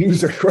end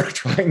user who are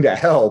trying to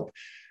help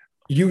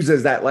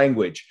uses that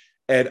language.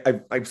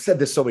 And I've said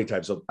this so many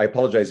times, so I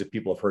apologize if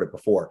people have heard it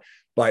before,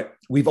 but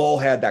we've all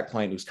had that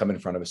client who's come in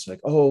front of us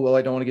like, oh, well,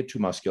 I don't want to get too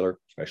muscular,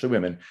 especially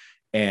women,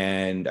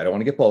 and I don't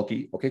want to get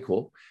bulky. Okay,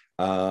 cool.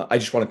 I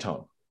just want to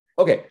tone.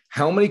 Okay,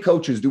 how many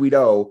coaches do we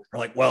know are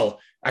like, well,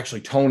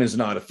 actually, tone is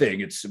not a thing.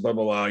 It's blah,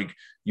 blah, blah.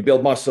 You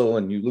build muscle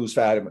and you lose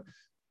fat.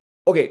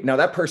 Okay, now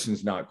that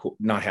person's not cool,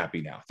 not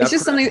happy now. It's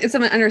just something that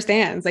someone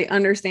understands. They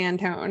understand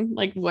tone,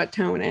 like what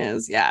tone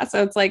is. Yeah.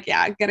 So it's like,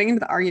 getting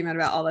into the argument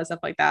about all that stuff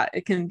like that,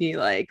 it can be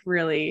like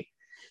really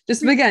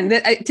just, again,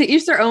 to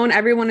each their own.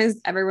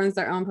 Everyone's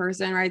their own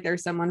person, right?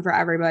 There's someone for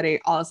everybody,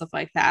 all the stuff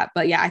like that.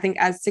 But I think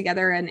as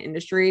together in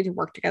industry, to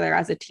work together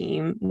as a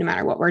team, no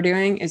matter what we're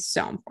doing, is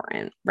so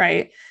important,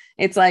 right?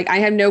 It's like, I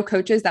have no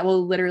coaches that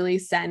will literally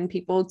send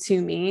people to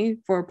me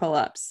for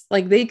pull-ups.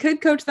 Like they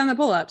could coach them the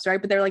pull-ups, right?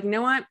 But they're like, you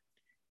know what?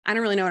 I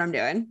don't really know what I'm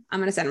doing. I'm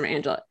going to send them to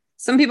Angela.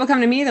 Some people come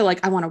to me, they're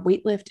like, I want to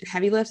weight lift and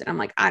heavy lift. And I'm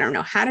like, I don't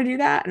know how to do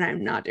that. And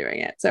I'm not doing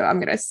it. So I'm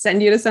going to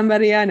send you to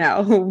somebody I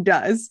know who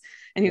does.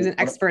 And he's an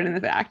expert in the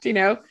fact, you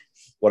know?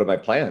 One of my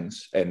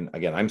plans, and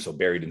again, I'm so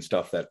buried in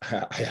stuff that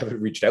I haven't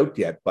reached out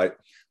yet, but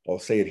I'll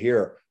say it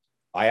here.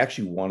 I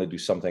actually want to do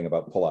something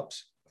about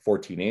pull-ups for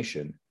T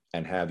Nation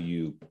and have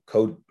you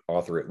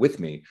co-author it with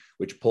me,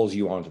 which pulls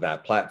you onto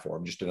that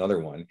platform, just another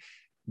one.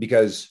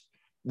 Because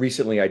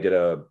recently I did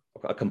a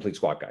complete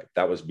squat guide.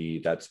 That was me,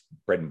 that's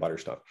bread and butter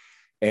stuff.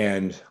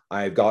 And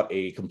I've got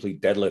a complete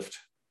deadlift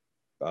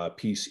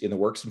piece in the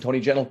works, and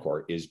Tony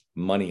Gentlecourt is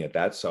money at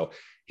that. So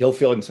he'll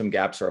fill in some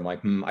gaps where I'm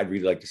like, I'd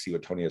really like to see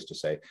what Tony has to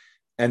say.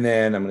 And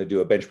then I'm going to do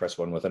a bench press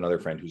one with another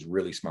friend who's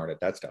really smart at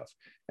that stuff.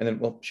 And then,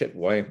 well, shit,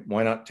 why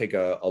not take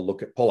a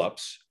look at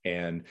pull-ups?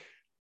 And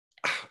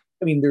I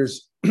mean,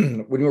 there's,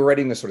 when we're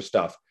writing this sort of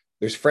stuff,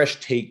 there's fresh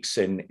takes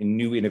and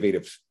new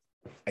innovative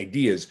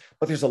ideas,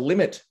 but there's a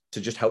limit to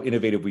just how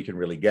innovative we can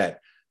really get.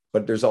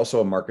 But there's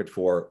also a market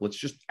for, let's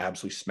just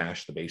absolutely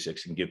smash the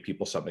basics and give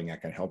people something that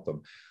can help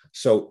them.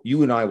 So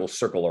you and I will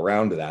circle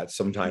around to that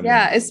sometime.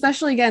 Yeah,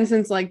 especially again,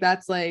 since like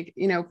that's like,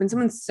 you know, when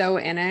someone's so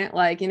in it,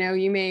 like, you know,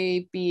 you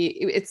may be,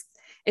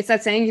 it's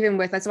that saying, even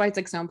with, that's why it's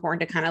like so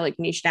important to kind of like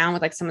niche down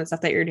with like some of the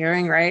stuff that you're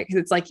doing, right?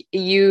 Because it's like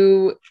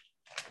you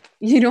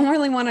don't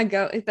really want to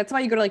go. That's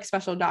why you go to like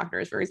special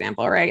doctors, for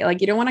example, right?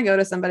 Like you don't want to go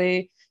to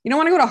somebody, you don't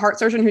want to go to a heart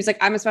surgeon who's like,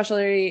 I'm a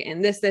specialty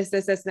in this,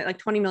 like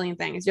 20 million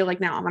things. You're like,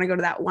 no, I'm going to go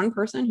to that one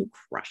person who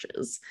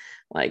crushes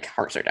like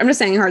heart surgery. I'm just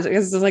saying heart surgery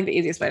because this is like the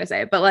easiest way to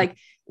say it. But like,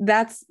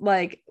 that's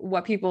like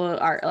what people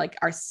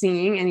are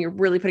seeing. And you're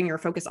really putting your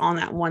focus on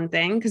that one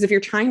thing. Because if you're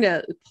trying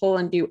to pull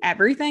and do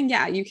everything,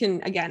 yeah, you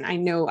can, again, I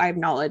know I have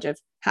knowledge of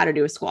how to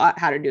do a squat,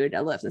 how to do a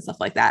deadlift and stuff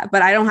like that.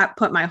 But I don't have to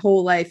put my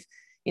whole life,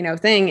 you know,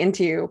 thing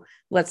into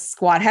let's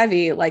squat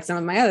heavy like some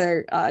of my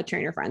other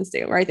trainer friends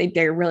do, right?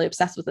 They're really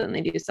obsessed with it and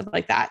they do stuff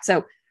like that.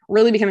 So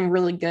really becoming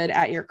really good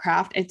at your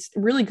craft. It's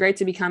really great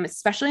to become,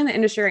 especially in the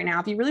industry right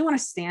now, if you really want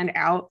to stand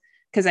out,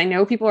 because I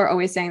know people are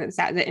always saying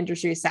that the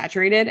industry is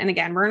saturated. And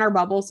again, we're in our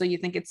bubble, so you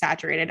think it's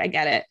saturated. I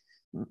get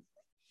it.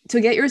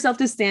 To get yourself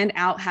to stand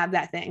out, have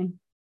that thing.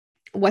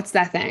 What's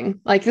that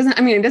thing? Like, it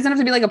doesn't have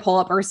to be like a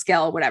pull-up or a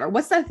skill or whatever.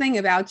 What's that thing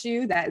about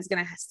you that is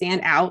going to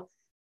stand out,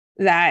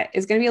 that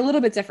is going to be a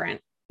little bit different?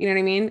 You know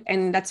what I mean?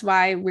 And that's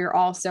why we're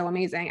all so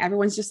amazing.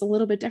 Everyone's just a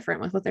little bit different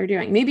with what they're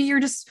doing. Maybe you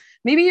just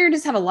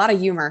have a lot of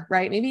humor,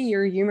 right? Maybe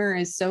your humor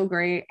is so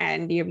great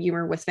and you have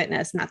humor with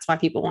fitness, and that's why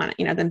people want it.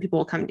 You know, then people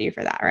will come to you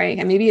for that, right?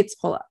 And maybe it's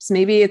pull-ups,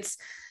 maybe it's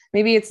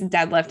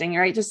deadlifting,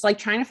 right? Just like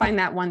trying to find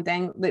that one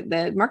thing.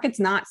 The market's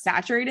not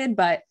saturated,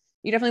 but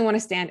you definitely want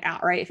to stand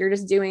out, right? If you're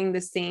just doing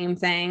the same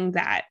thing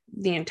that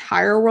the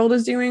entire world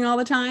is doing all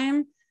the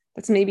time,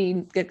 that's maybe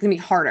going to be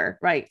harder,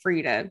 right? For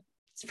you to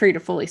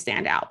fully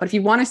stand out. But if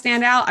you want to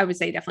stand out, I would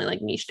say definitely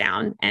like niche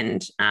down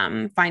and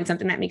find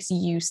something that makes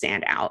you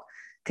stand out,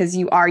 because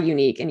you are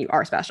unique and you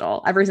are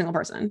special. Every single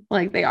person,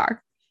 like they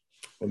are.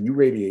 Well, you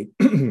radiate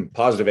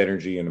positive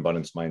energy and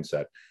abundance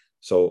mindset.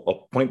 So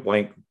I'll point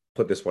blank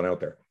put this one out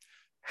there.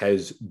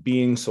 Has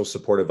being so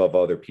supportive of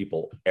other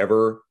people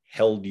ever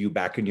held you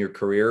back in your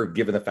career,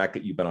 given the fact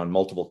that you've been on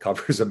multiple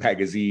covers of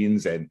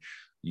magazines and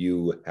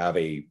you have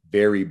a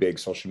very big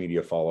social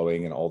media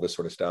following and all this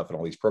sort of stuff and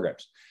all these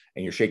programs?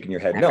 And you're shaking your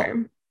head. Never.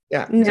 No.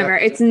 Yeah. Never.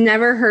 Exactly. It's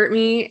never hurt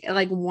me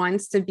like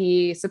once to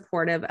be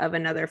supportive of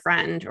another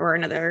friend or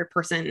another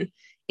person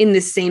in the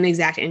same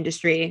exact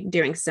industry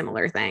doing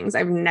similar things.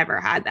 I've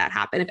never had that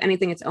happen. If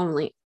anything, it's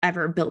only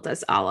ever built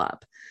us all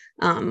up,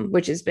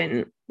 which is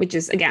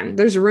again,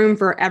 there's room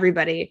for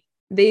everybody.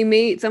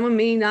 Someone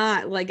may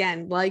not,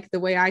 again, like the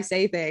way I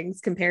say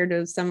things compared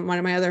to one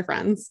of my other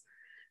friends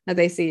that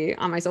they see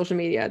on my social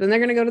media, then they're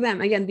going to go to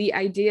them. Again, the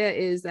idea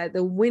is that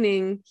the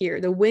win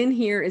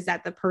here is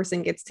that the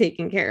person gets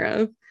taken care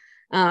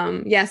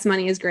of. Yes,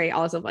 money is great.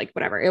 Also, like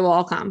whatever, it will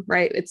all come,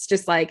 right? It's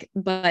just like,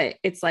 but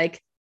it's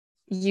like,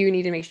 you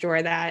need to make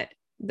sure that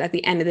at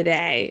the end of the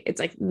day, it's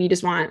like, we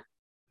just want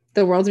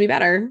the world to be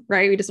better,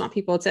 right? We just want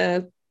people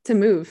to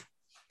move,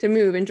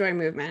 enjoy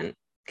movement,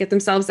 get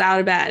themselves out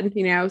of bed,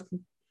 you know,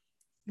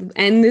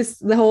 end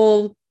the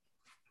whole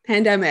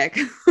pandemic.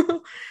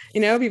 You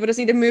know, people just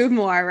need to move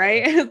more,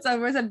 right? So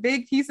there's a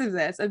big piece of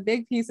this, a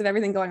big piece of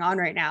everything going on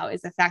right now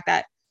is the fact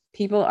that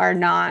people are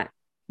not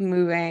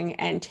moving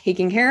and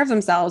taking care of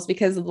themselves,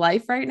 because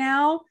life right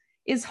now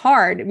is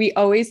hard.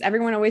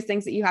 Everyone always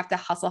thinks that you have to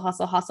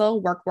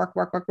hustle,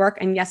 work.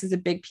 And yes, it's a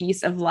big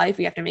piece of life.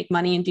 You have to make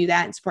money and do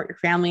that and support your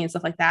family and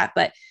stuff like that.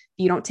 But if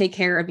you don't take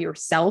care of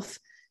yourself,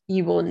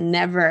 you will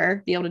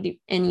never be able to do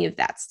any of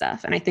that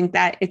stuff. And I think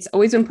that it's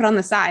always been put on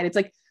the side. It's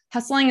like,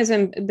 hustling has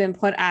been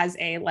put as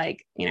a,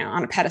 like, you know,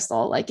 on a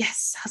pedestal, like,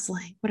 yes,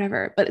 hustling,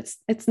 whatever. But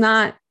it's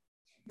not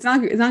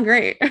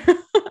great,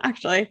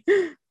 actually.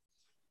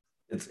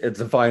 It's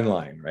a fine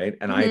line, right?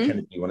 And I tend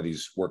to be one of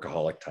these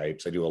workaholic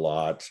types. I do a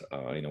lot,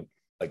 you know,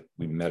 like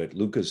we met at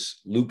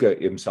Luca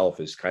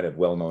himself is kind of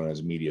well known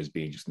as media as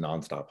being just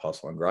nonstop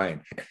hustle and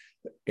grind.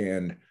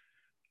 And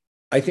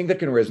I think that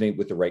can resonate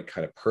with the right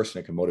kind of person.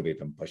 It can motivate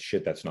them, but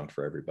shit, that's not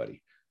for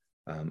everybody.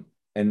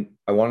 And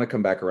I want to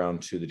come back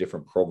around to the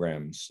different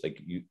programs,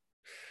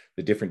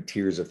 the different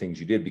tiers of things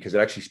you did, because it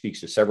actually speaks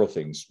to several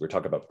things. We're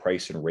talking about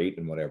price and rate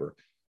and whatever.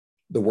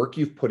 The work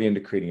you've put into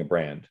creating a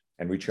brand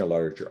and reaching a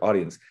larger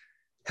audience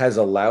has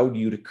allowed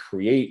you to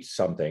create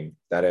something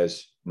that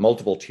has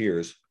multiple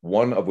tiers,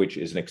 one of which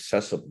is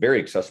very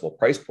accessible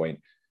price point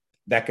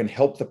that can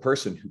help the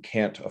person who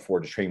can't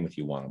afford to train with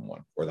you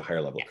one-on-one or the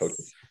higher level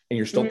coaching. And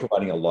you're still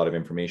providing a lot of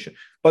information,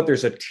 but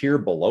there's a tier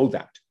below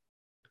that.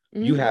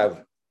 You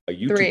have a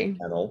YouTube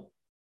channel.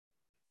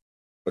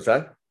 What's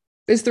that?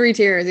 There's 3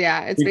 tiers.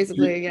 Yeah. It's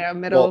basically,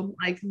 middle,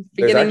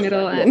 beginning,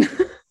 middle, and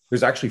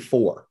there's actually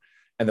 4.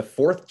 And the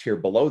 4th tier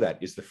below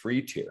that is the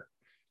free tier.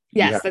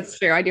 Yes, that's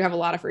true. I do have a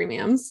lot of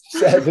freemiums.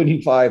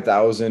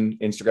 75,000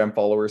 Instagram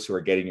followers who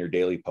are getting your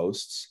daily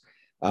posts.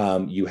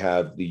 You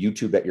have the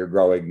YouTube that you're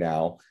growing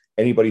now.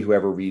 Anybody who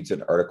ever reads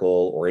an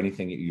article or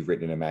anything that you've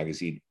written in a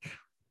magazine,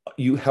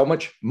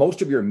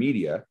 most of your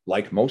media,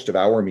 like most of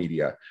our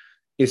media,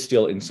 is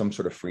still in some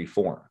sort of free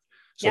form.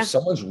 So if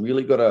someone's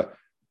really going to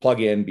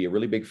plug in, be a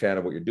really big fan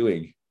of what you're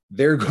doing,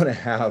 they're going to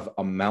have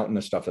a mountain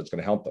of stuff that's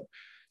going to help them.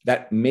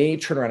 That may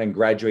turn around and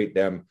graduate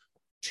them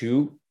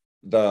to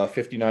the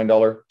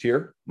 $59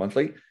 tier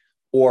monthly,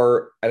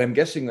 and I'm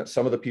guessing that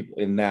some of the people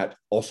in that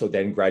also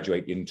then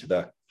graduate into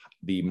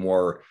the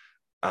more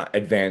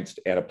advanced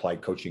and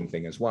applied coaching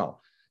thing as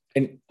well.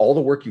 And all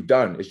the work you've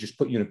done is just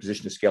put you in a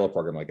position to scale a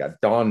program like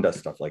that. Dawn does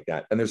stuff like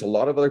that. And there's a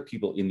lot of other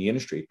people in the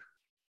industry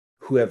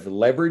who have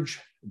leveraged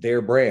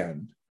their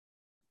brand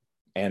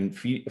and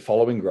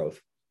following growth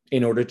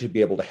in order to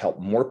be able to help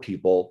more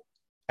people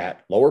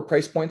at lower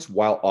price points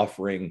while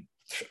offering,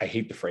 I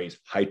hate the phrase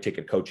high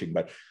ticket coaching,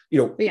 but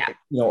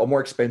a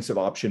more expensive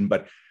option,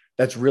 but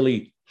that's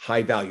really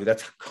high value.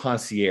 That's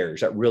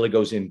concierge. That really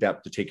goes in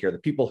depth to take care of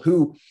the people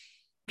who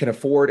can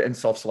afford and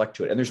self-select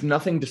to it. And there's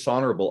nothing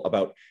dishonorable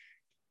about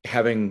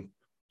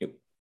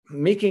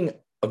making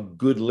a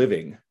good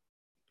living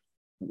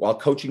while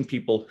coaching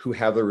people who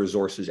have the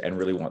resources and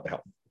really want the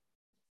help.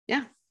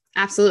 Yeah,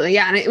 absolutely.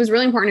 Yeah. And it was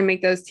really important to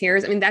make those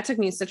tiers. I mean, that took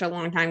me such a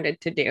long time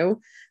to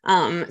do.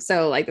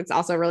 So it's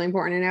also really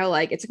important to know,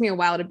 it took me a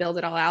while to build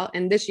it all out.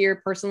 And this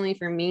year, personally,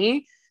 for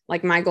me,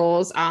 my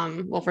goals,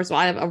 first of all,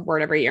 I have a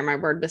word every year. My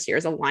word this year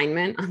is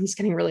alignment. I'm just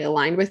getting really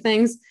aligned with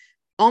things.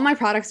 All my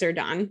products are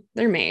done.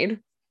 They're made.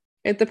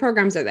 The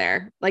programs are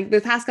there.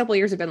 The past couple of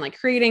years have been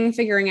creating,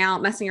 figuring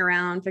out, messing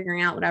around,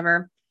 figuring out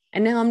whatever.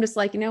 And now I'm just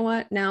you know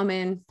what? Now I'm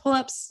in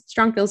pull-ups,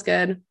 strong feels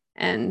good.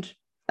 And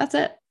that's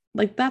it.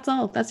 That's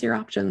all. That's your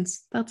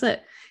options. That's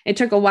it. It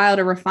took a while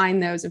to refine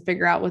those and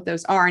figure out what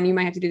those are. And you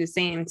might have to do the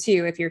same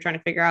too, if you're trying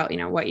to figure out,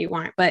 what you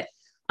want. But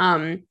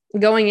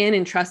going in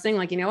and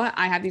trusting, you know what,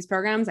 I have these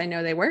programs, I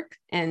know they work,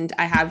 and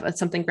I have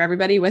something for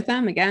everybody with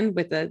them, again,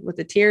 with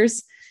the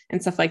tiers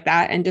and stuff like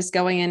that. And just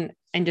going in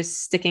and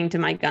just sticking to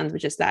my guns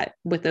with just that,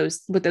 with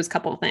those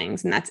couple of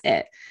things. And that's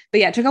it.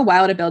 But yeah, it took a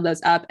while to build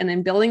those up. And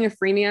then building a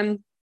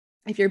freemium,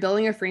 if you're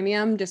building a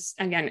freemium, just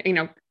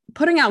again,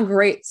 putting out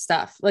great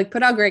stuff,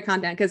 put out great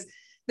content, because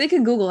they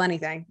can Google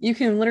anything. You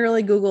can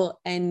literally Google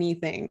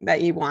anything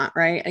that you want,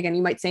 right? Again,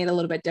 you might say it a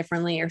little bit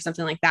differently or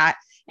something like that.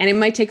 And it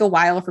might take a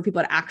while for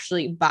people to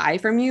actually buy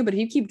from you. But if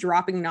you keep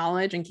dropping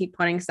knowledge and keep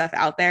putting stuff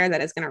out there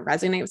that is going to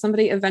resonate with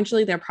somebody,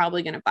 eventually they're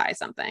probably going to buy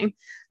something.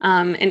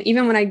 And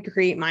even when I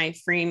create my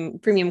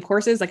freemium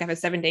courses, I have a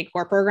 7-day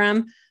core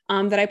program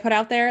that I put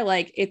out there,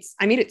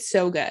 I made it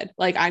so good.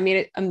 I made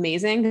it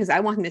amazing because I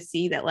want them to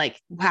see that,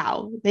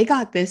 wow, they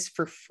got this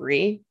for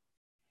free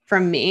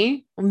from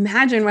me.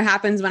 Imagine what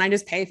happens when I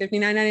just pay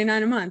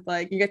 $59.99 a month.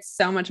 You get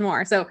so much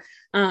more. So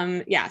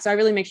so I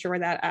really make sure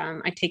that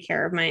I take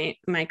care of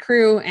my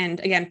crew.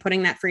 And again,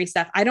 putting that free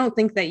stuff. I don't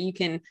think that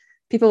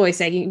people always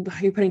say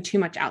you're putting too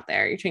much out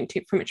there. You're doing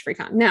too much free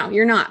content. No,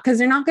 you're not, because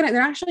they're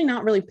actually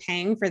not really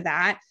paying for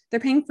that. They're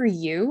paying for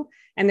you,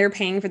 and they're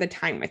paying for the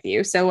time with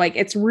you. So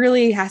it's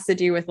really has to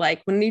do with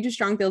when you do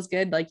Strong Feels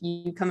Good,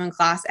 you come in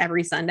class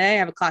every Sunday. I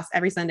have a class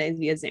every Sunday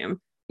via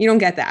Zoom. You don't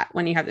get that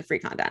when you have the free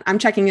content. I'm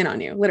checking in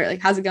on you. Literally,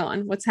 how's it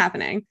going? What's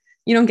happening?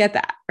 You don't get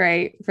that,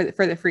 right?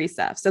 For the free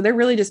stuff. So they're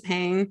really just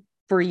paying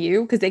for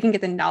you because they can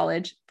get the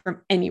knowledge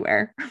from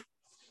anywhere.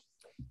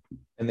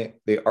 And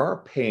they are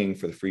paying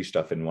for the free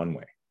stuff in one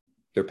way.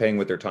 They're paying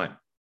with their time,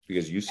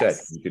 because you said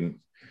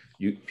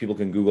people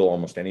can Google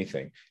almost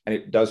anything. And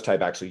it does tie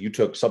back. So you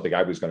took something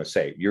I was going to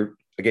say.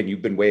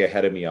 You've been way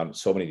ahead of me on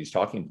so many of these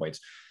talking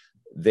points.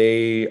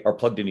 They are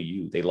plugged into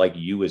you. They like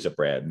you as a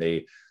brand.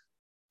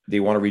 They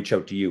want to reach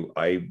out to you.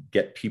 I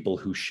get people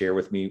who share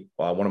with me.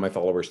 One of my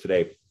followers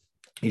today,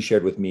 he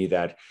shared with me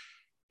that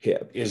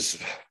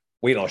his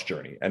weight loss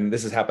journey, and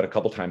this has happened a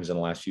couple of times in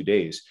the last few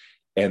days,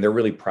 and they're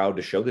really proud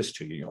to show this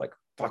to you. You're like,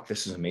 fuck,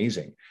 this is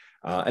amazing.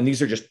 And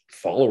these are just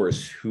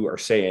followers who are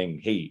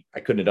saying, hey,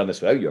 I couldn't have done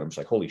this without you. I'm just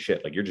like, holy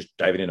shit, you're just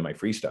diving into my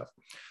free stuff.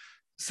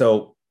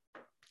 So,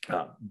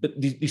 but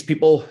these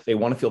people, they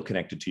want to feel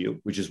connected to you,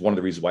 which is one of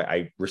the reasons why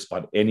I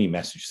respond to any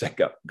message that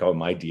go in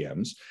my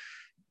DMs.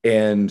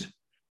 And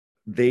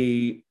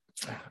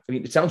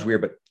it sounds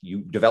weird, but you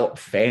develop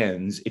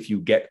fans if you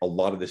get a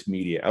lot of this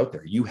media out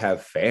there. You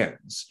have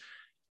fans.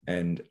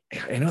 And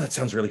I know that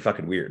sounds really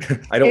fucking weird.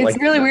 I don't It's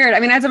like really that. weird. I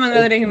mean, I had someone the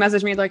other day who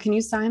messaged me like, can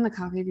you sign the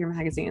copy of your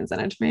magazine and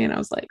send it to me? And I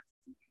was like,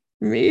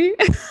 me?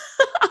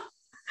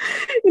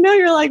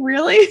 You're like,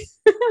 really?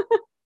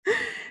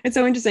 It's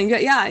so interesting.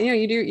 Yeah,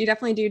 you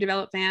definitely do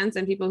develop fans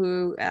and people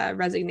who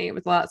resonate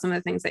with some of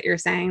the things that you're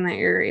saying, that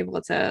you're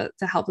able to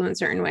help them in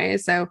certain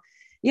ways. So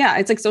yeah,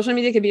 it's like social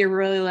media could be a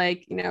really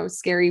like,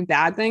 scary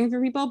bad thing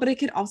for people, but it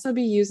could also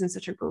be used in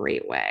such a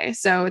great way.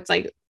 So it's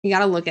like, you got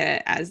to look at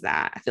it as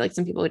that. I feel like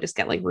some people just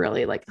get like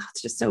really like, oh,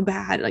 it's just so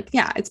bad. Like,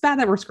 yeah, it's bad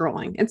that we're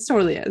scrolling. It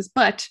totally is,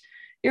 but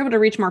you're able to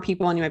reach more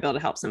people and you might be able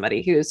to help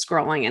somebody who's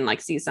scrolling and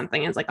like sees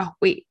something and it's like, oh,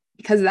 wait,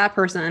 because of that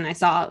person I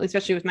saw,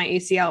 especially with my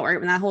ACL, right?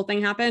 When that whole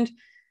thing happened,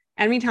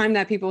 anytime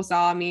that people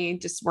saw me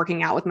just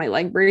working out with my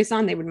leg brace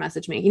on, they would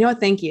message me,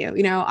 thank you.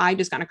 I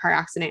just got in a car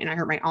accident and I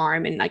hurt my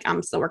arm and like,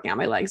 I'm still working on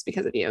my legs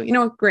because of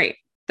you. Great.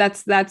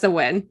 That's a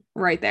win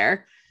right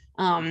there.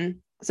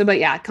 But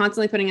yeah,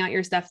 constantly putting out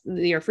your stuff,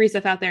 your free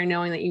stuff out there,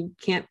 knowing that you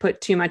can't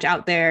put too much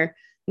out there,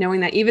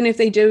 knowing that even if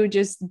they do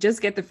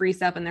just get the free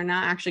stuff and they're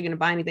not actually going to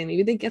buy anything,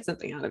 maybe they get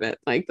something out of it.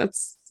 Like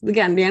that's,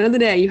 again, the end of the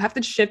day, you have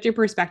to shift your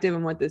perspective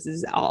on what this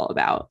is all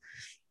about.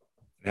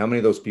 How many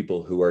of those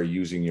people who are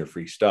using your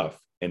free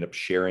stuff end up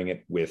sharing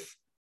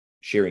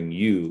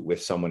you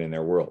with someone in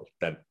their world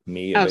that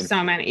may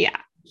so many. Yeah.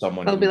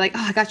 Someone they'll be like,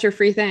 oh, I got your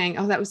free thing.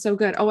 Oh, that was so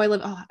good. Oh, I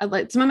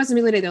like someone messaged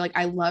me today. They're like,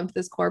 I loved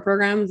this core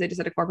program. They just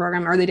did a core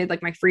program, or they did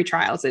like my free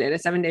trials. They did a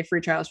 7-day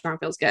free trial. Strong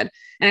Feels Good.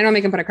 And I don't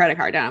make them put a credit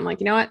card down. I'm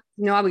like, you know what?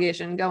 No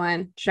obligation. Go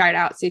in, try it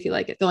out, see if you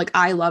like it. They're like,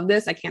 I love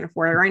this. I can't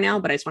afford it right now,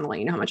 but I just want to let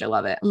you know how much I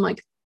love it. I'm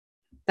like,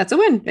 that's a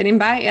win. They didn't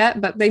buy it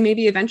yet, but they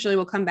maybe eventually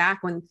will come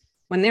back when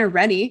they're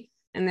ready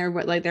and they're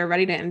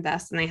ready to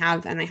invest and they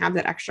have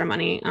that extra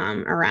money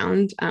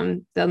around.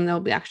 Then they'll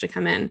be actually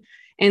come in.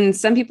 And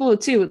some people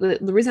too,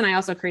 the reason I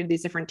also created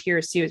these different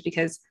tiers too, is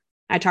because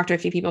I talked to a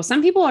few people.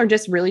 Some people are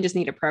just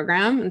need a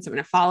program and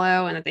someone to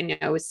follow and that they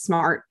know is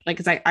smart. Like,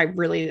 cause I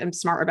really am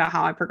smart about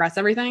how I progress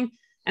everything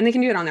and they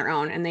can do it on their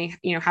own. And they,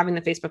 having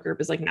the Facebook group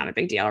is like not a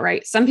big deal,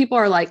 right? Some people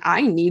are like,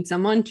 I need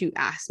someone to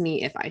ask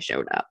me if I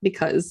showed up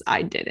because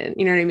I didn't,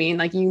 you know what I mean?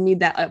 Like you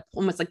need that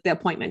almost like the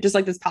appointment, just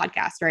like this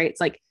podcast, right?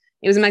 It's like,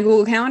 it was in my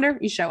Google Calendar,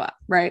 you show up,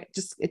 right?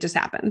 It just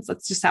happens.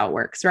 That's just how it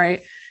works,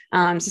 right?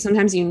 So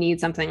sometimes you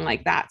need something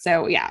like that.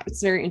 So yeah,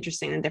 it's very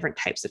interesting in different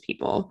types of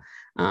people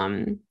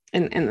in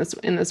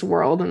this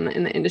world and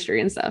in the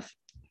industry and stuff.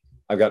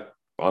 I've got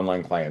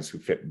online clients who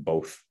fit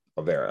both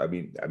of there. I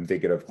mean, I'm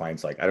thinking of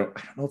clients like, I don't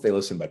know if they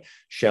listen, but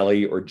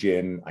Shelly or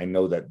Jen, I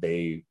know that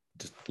they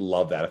just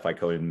love that. If I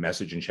go and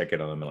message and check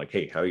in on them and like,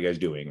 hey, how are you guys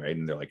doing? Right.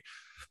 And they're like,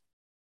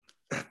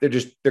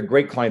 they're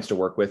great clients to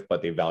work with,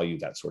 but they value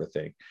that sort of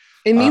thing.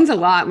 It means a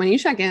lot when you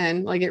check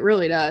in, like it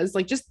really does.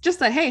 Like just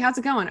the, hey, how's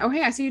it going? Oh,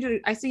 hey, I see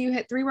you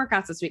hit 3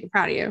 workouts this week. I'm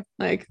proud of you.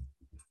 Like,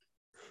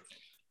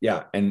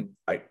 yeah. And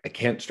I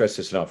can't stress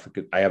this enough.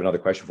 I have another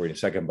question for you in a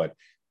second, but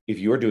if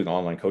you're doing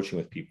online coaching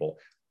with people,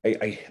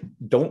 I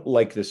don't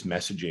like this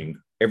messaging.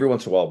 Every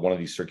once in a while, one of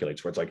these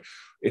circulates where it's like,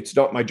 it's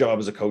not my job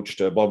as a coach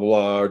to blah, blah,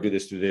 blah, or do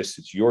this.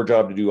 It's your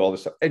job to do all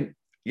this stuff. And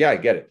yeah, I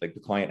get it. Like the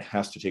client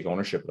has to take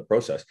ownership of the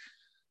process,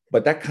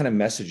 but that kind of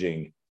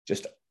messaging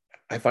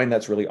I find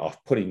that's really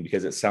off-putting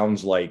because it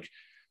sounds like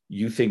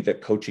you think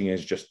that coaching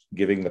is just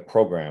giving the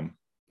program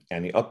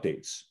and the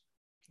updates.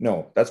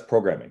 No, that's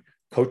programming.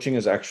 Coaching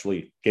is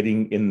actually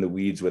getting in the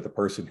weeds with a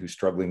person who's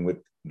struggling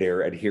with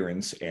their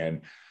adherence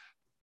and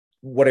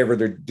whatever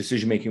their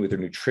decision-making with their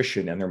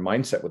nutrition and their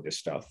mindset with this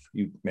stuff.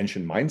 You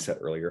mentioned mindset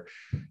earlier,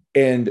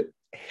 and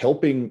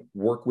helping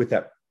work with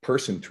that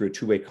person through a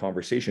two-way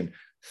conversation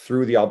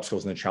through the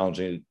obstacles and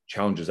the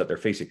challenges that they're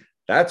facing.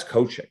 That's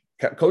coaching.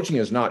 Coaching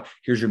is not,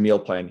 here's your meal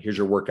plan, here's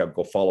your workout,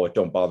 go follow it,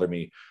 don't bother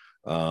me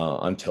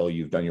until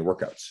you've done your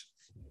workouts.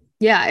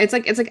 Yeah, it's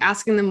like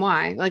asking them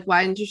why. Like,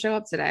 why didn't you show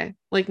up today?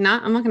 Like, I'm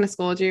not going to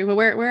scold you, but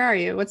where are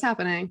you? What's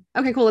happening?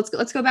 Okay, cool.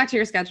 Let's go back to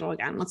your schedule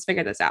again. Let's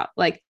figure this out.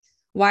 Like,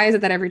 why is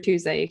it that every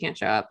Tuesday you can't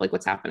show up? Like,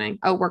 what's happening?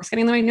 Oh, work's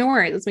getting in the way. No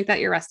worries. Let's make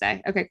that your rest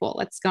day. Okay, cool.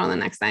 Let's go on the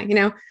next thing.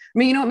 I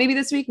mean, maybe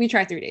this week we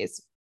try 3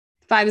 days.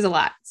 5 is a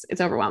lot. It's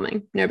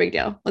overwhelming. No big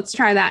deal. Let's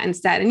try that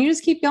instead. And you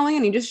just keep going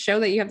and you just show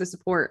that you have the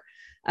support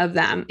of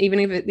them,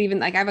 even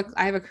like I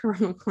have a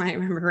crew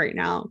client member right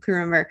now,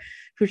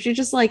 who she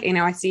just like,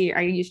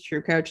 I use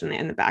True Coach and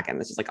in the back end,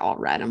 it's just like all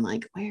red. I'm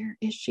like, where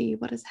is she?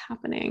 What is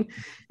happening?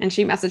 And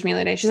she messaged me the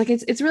other day. She's like,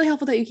 it's really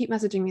helpful that you keep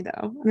messaging me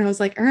though. And I was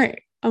like, all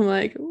right. I'm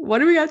like, what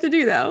do we have to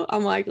do though?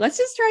 I'm like, let's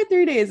just try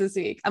 3 days this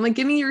week. I'm like,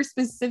 give me your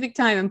specific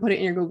time and put it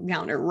in your Google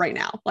Calendar right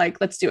now. Like,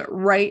 let's do it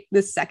right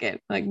this second.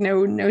 Like,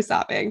 no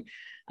stopping.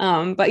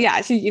 But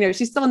yeah,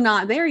 she's still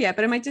not there yet,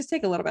 but it might just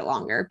take a little bit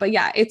longer. But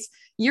yeah,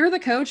 you're the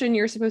coach and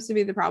you're supposed to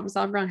be the problem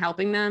solver and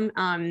helping them.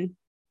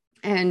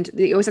 And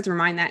you always have to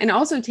remind that, and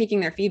also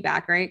taking their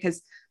feedback, right?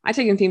 Because I've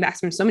taken feedbacks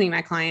from so many of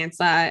my clients.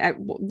 At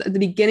the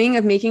beginning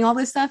of making all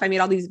this stuff, I made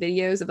all these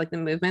videos of like the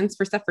movements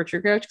for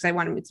True Coach because I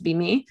wanted it to be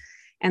me.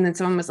 And then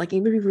someone was like, it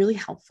would be really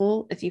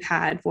helpful if you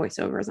had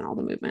voiceovers and all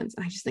the movements.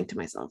 And I just think to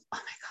myself, oh my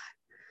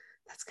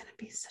God, that's going to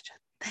be such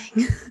a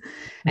thing.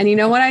 And you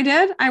know what I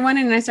did? I went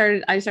in and I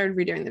started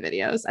redoing the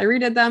videos. I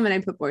redid them and I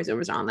put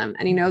voiceovers on them.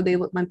 And they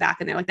went back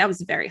and they're like, that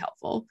was very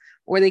helpful.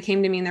 Or they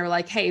came to me and they were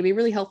like, hey, it'd be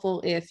really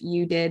helpful if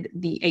you did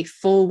a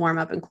full warm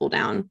up and cool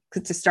down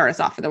to start us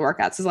off for the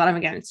workouts. Because a lot of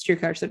them, again, it's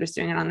TrueCoach. They're just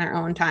doing it on their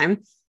own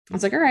time. I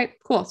was like, all right,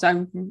 cool.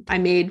 So I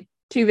made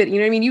 2 videos. You know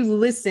what I mean? You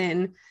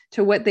listen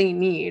to what they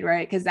need,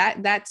 right? Because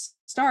that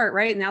start,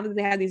 right? Now that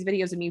they have these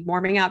videos of me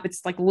warming up,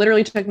 it's like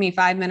literally took me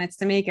 5 minutes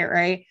to make it,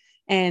 right?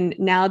 And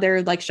now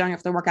they're like showing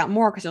up the workout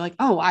more because they're like,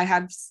 oh,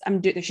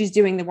 she's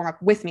doing the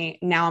workout with me.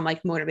 Now I'm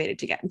like motivated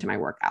to get into my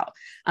workout.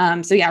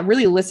 So yeah,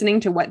 really listening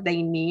to what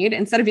they need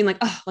instead of being like,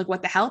 oh, like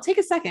what the hell? Take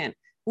a second,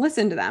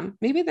 listen to them.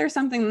 Maybe there's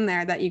something in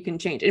there that you can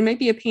change. It might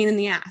be a pain in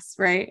the ass,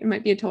 right? It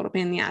might be a total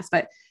pain in the ass,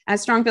 but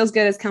as Strong Feels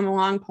Good has come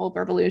along, Pull-Up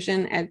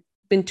Revolution, I've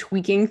been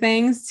tweaking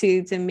things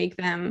to make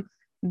them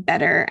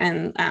better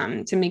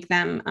and to make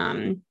them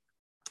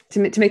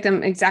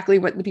exactly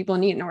what the people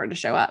need in order to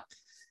show up.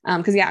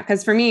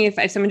 Because for me,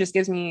 if someone just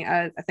gives me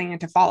a thing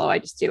to follow, I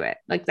just do it.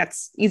 Like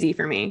that's easy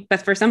for me,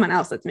 but for someone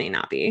else, that may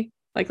not be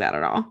like that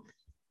at all.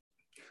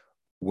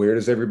 Where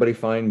does everybody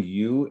find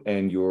you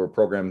and your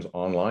programs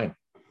online?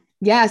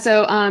 Yeah.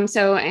 So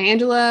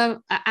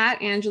Angela at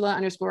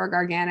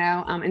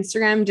Angela_Gargano,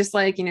 Instagram, just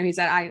like, he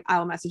said, I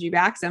will message you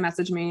back. So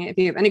message me if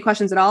you have any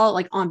questions at all,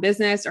 like on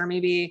business, or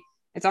maybe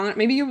it's on,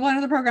 maybe you one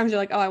of the programs, you're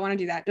like, oh, I want to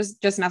do that.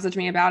 Just message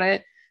me about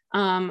it.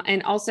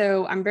 And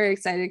also I'm very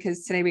excited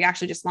because today we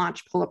actually just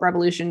launched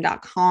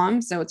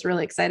pulluprevolution.com. So what's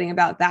really exciting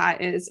about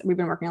that is we've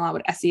been working a lot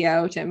with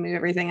SEO to move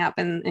everything up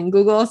in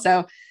Google.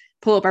 So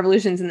Pull-Up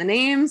Revolution's in the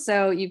name.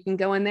 So you can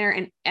go in there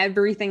and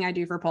everything I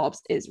do for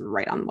pull-ups is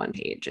right on one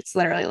page. It's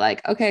literally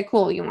like, okay,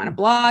 cool. You want a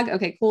blog?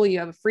 Okay, cool. You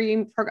have a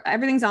free program.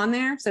 Everything's on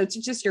there. So it's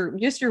just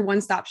your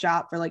one-stop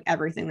shop for like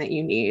everything that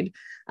you need,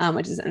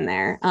 which is in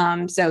there.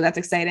 So that's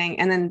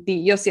exciting. And then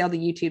you'll see all the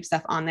YouTube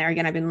stuff on there.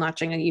 Again, I've been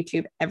launching a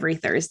YouTube every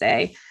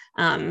Thursday,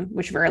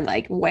 which we're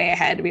like way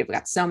ahead. We've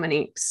got so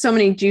many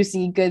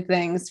juicy, good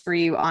things for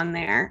you on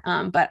there.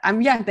 But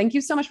thank you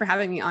so much for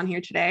having me on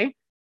here today.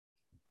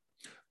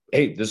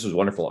 Hey, this is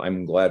wonderful.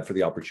 I'm glad for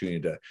the opportunity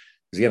to,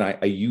 because again,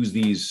 I use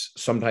these,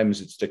 sometimes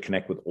it's to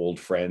connect with old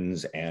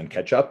friends and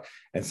catch up.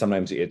 And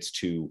sometimes it's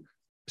to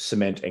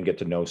cement and get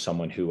to know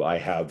someone who I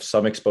have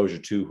some exposure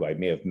to, who I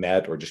may have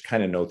met or just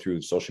kind of know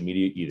through social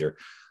media either.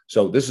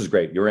 So this is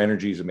great. Your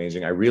energy is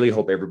amazing. I really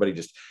hope everybody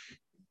just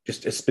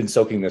has been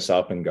soaking this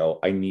up and go,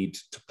 I need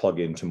to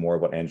plug into more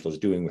of what Angela's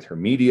doing with her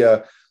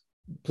media.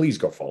 Please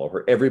go follow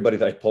her. Everybody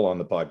that I pull on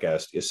the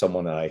podcast is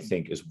someone that I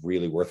think is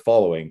really worth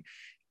following.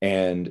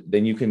 And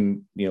then you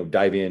can,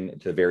 dive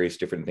into the various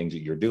different things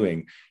that you're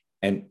doing.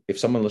 And if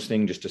someone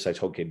listening just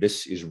decides, okay,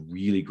 this is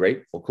really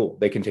great, well, cool,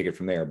 they can take it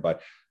from there.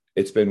 But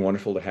it's been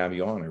wonderful to have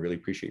you on. I really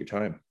appreciate your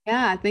time.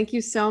 Yeah, thank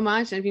you so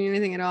much. And if you need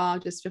anything at all,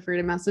 just feel free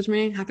to message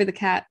me. Happy the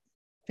cat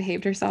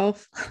behaved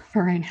herself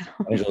for right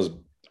now. Angela's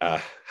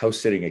house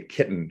sitting a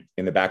kitten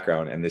in the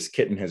background, and this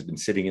kitten has been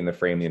sitting in the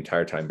frame the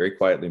entire time, very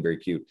quietly and very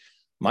cute.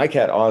 My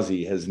cat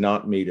Ozzy has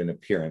not made an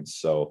appearance,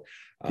 so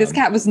this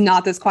cat was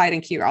not this quiet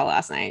and cute all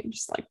last night,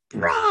 just like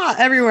rah,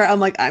 everywhere. I'm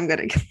like, I'm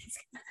gonna.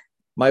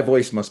 My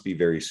voice must be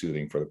very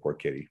soothing for the poor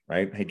kitty,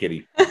 right? Hey,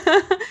 kitty. As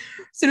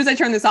soon as I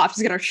turn this off,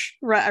 she's gonna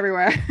run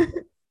everywhere.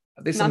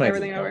 They knock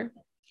everything over.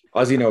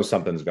 Ozzy knows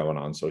something's going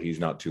on, so he's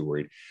not too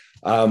worried.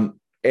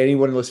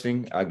 Anyone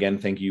listening, again,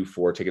 thank you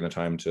for taking the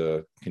time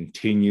to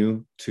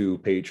continue to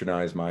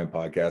patronize my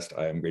podcast.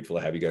 I am grateful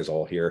to have you guys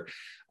all here.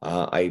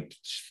 I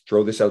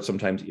throw this out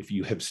sometimes. If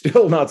you have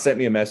still not sent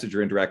me a message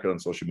or interacted on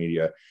social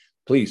media,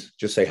 please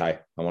just say hi.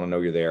 I want to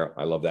know you're there.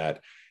 I love that.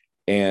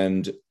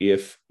 And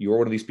if you're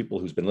one of these people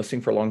who's been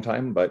listening for a long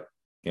time, but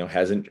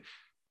hasn't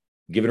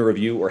given a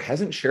review or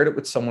hasn't shared it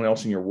with someone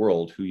else in your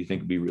world who you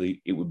think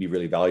it would be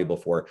really valuable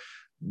for,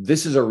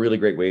 this is a really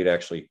great way to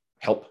actually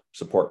help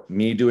support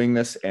me doing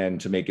this and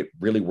to make it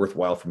really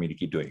worthwhile for me to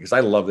keep doing it. Because I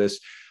love this.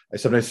 I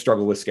sometimes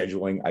struggle with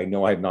scheduling. I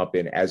know I've not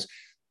been as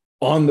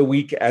on the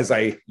week as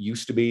I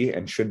used to be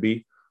and should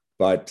be.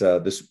 But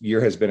this year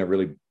has been a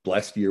really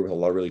blessed year with a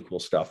lot of really cool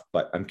stuff,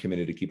 but I'm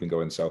committed to keeping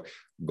going. So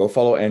go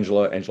follow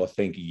Angela. Angela,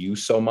 thank you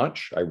so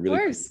much. I really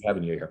appreciate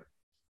having you here.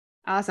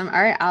 Awesome.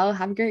 All right. I'll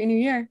have a great new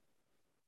year.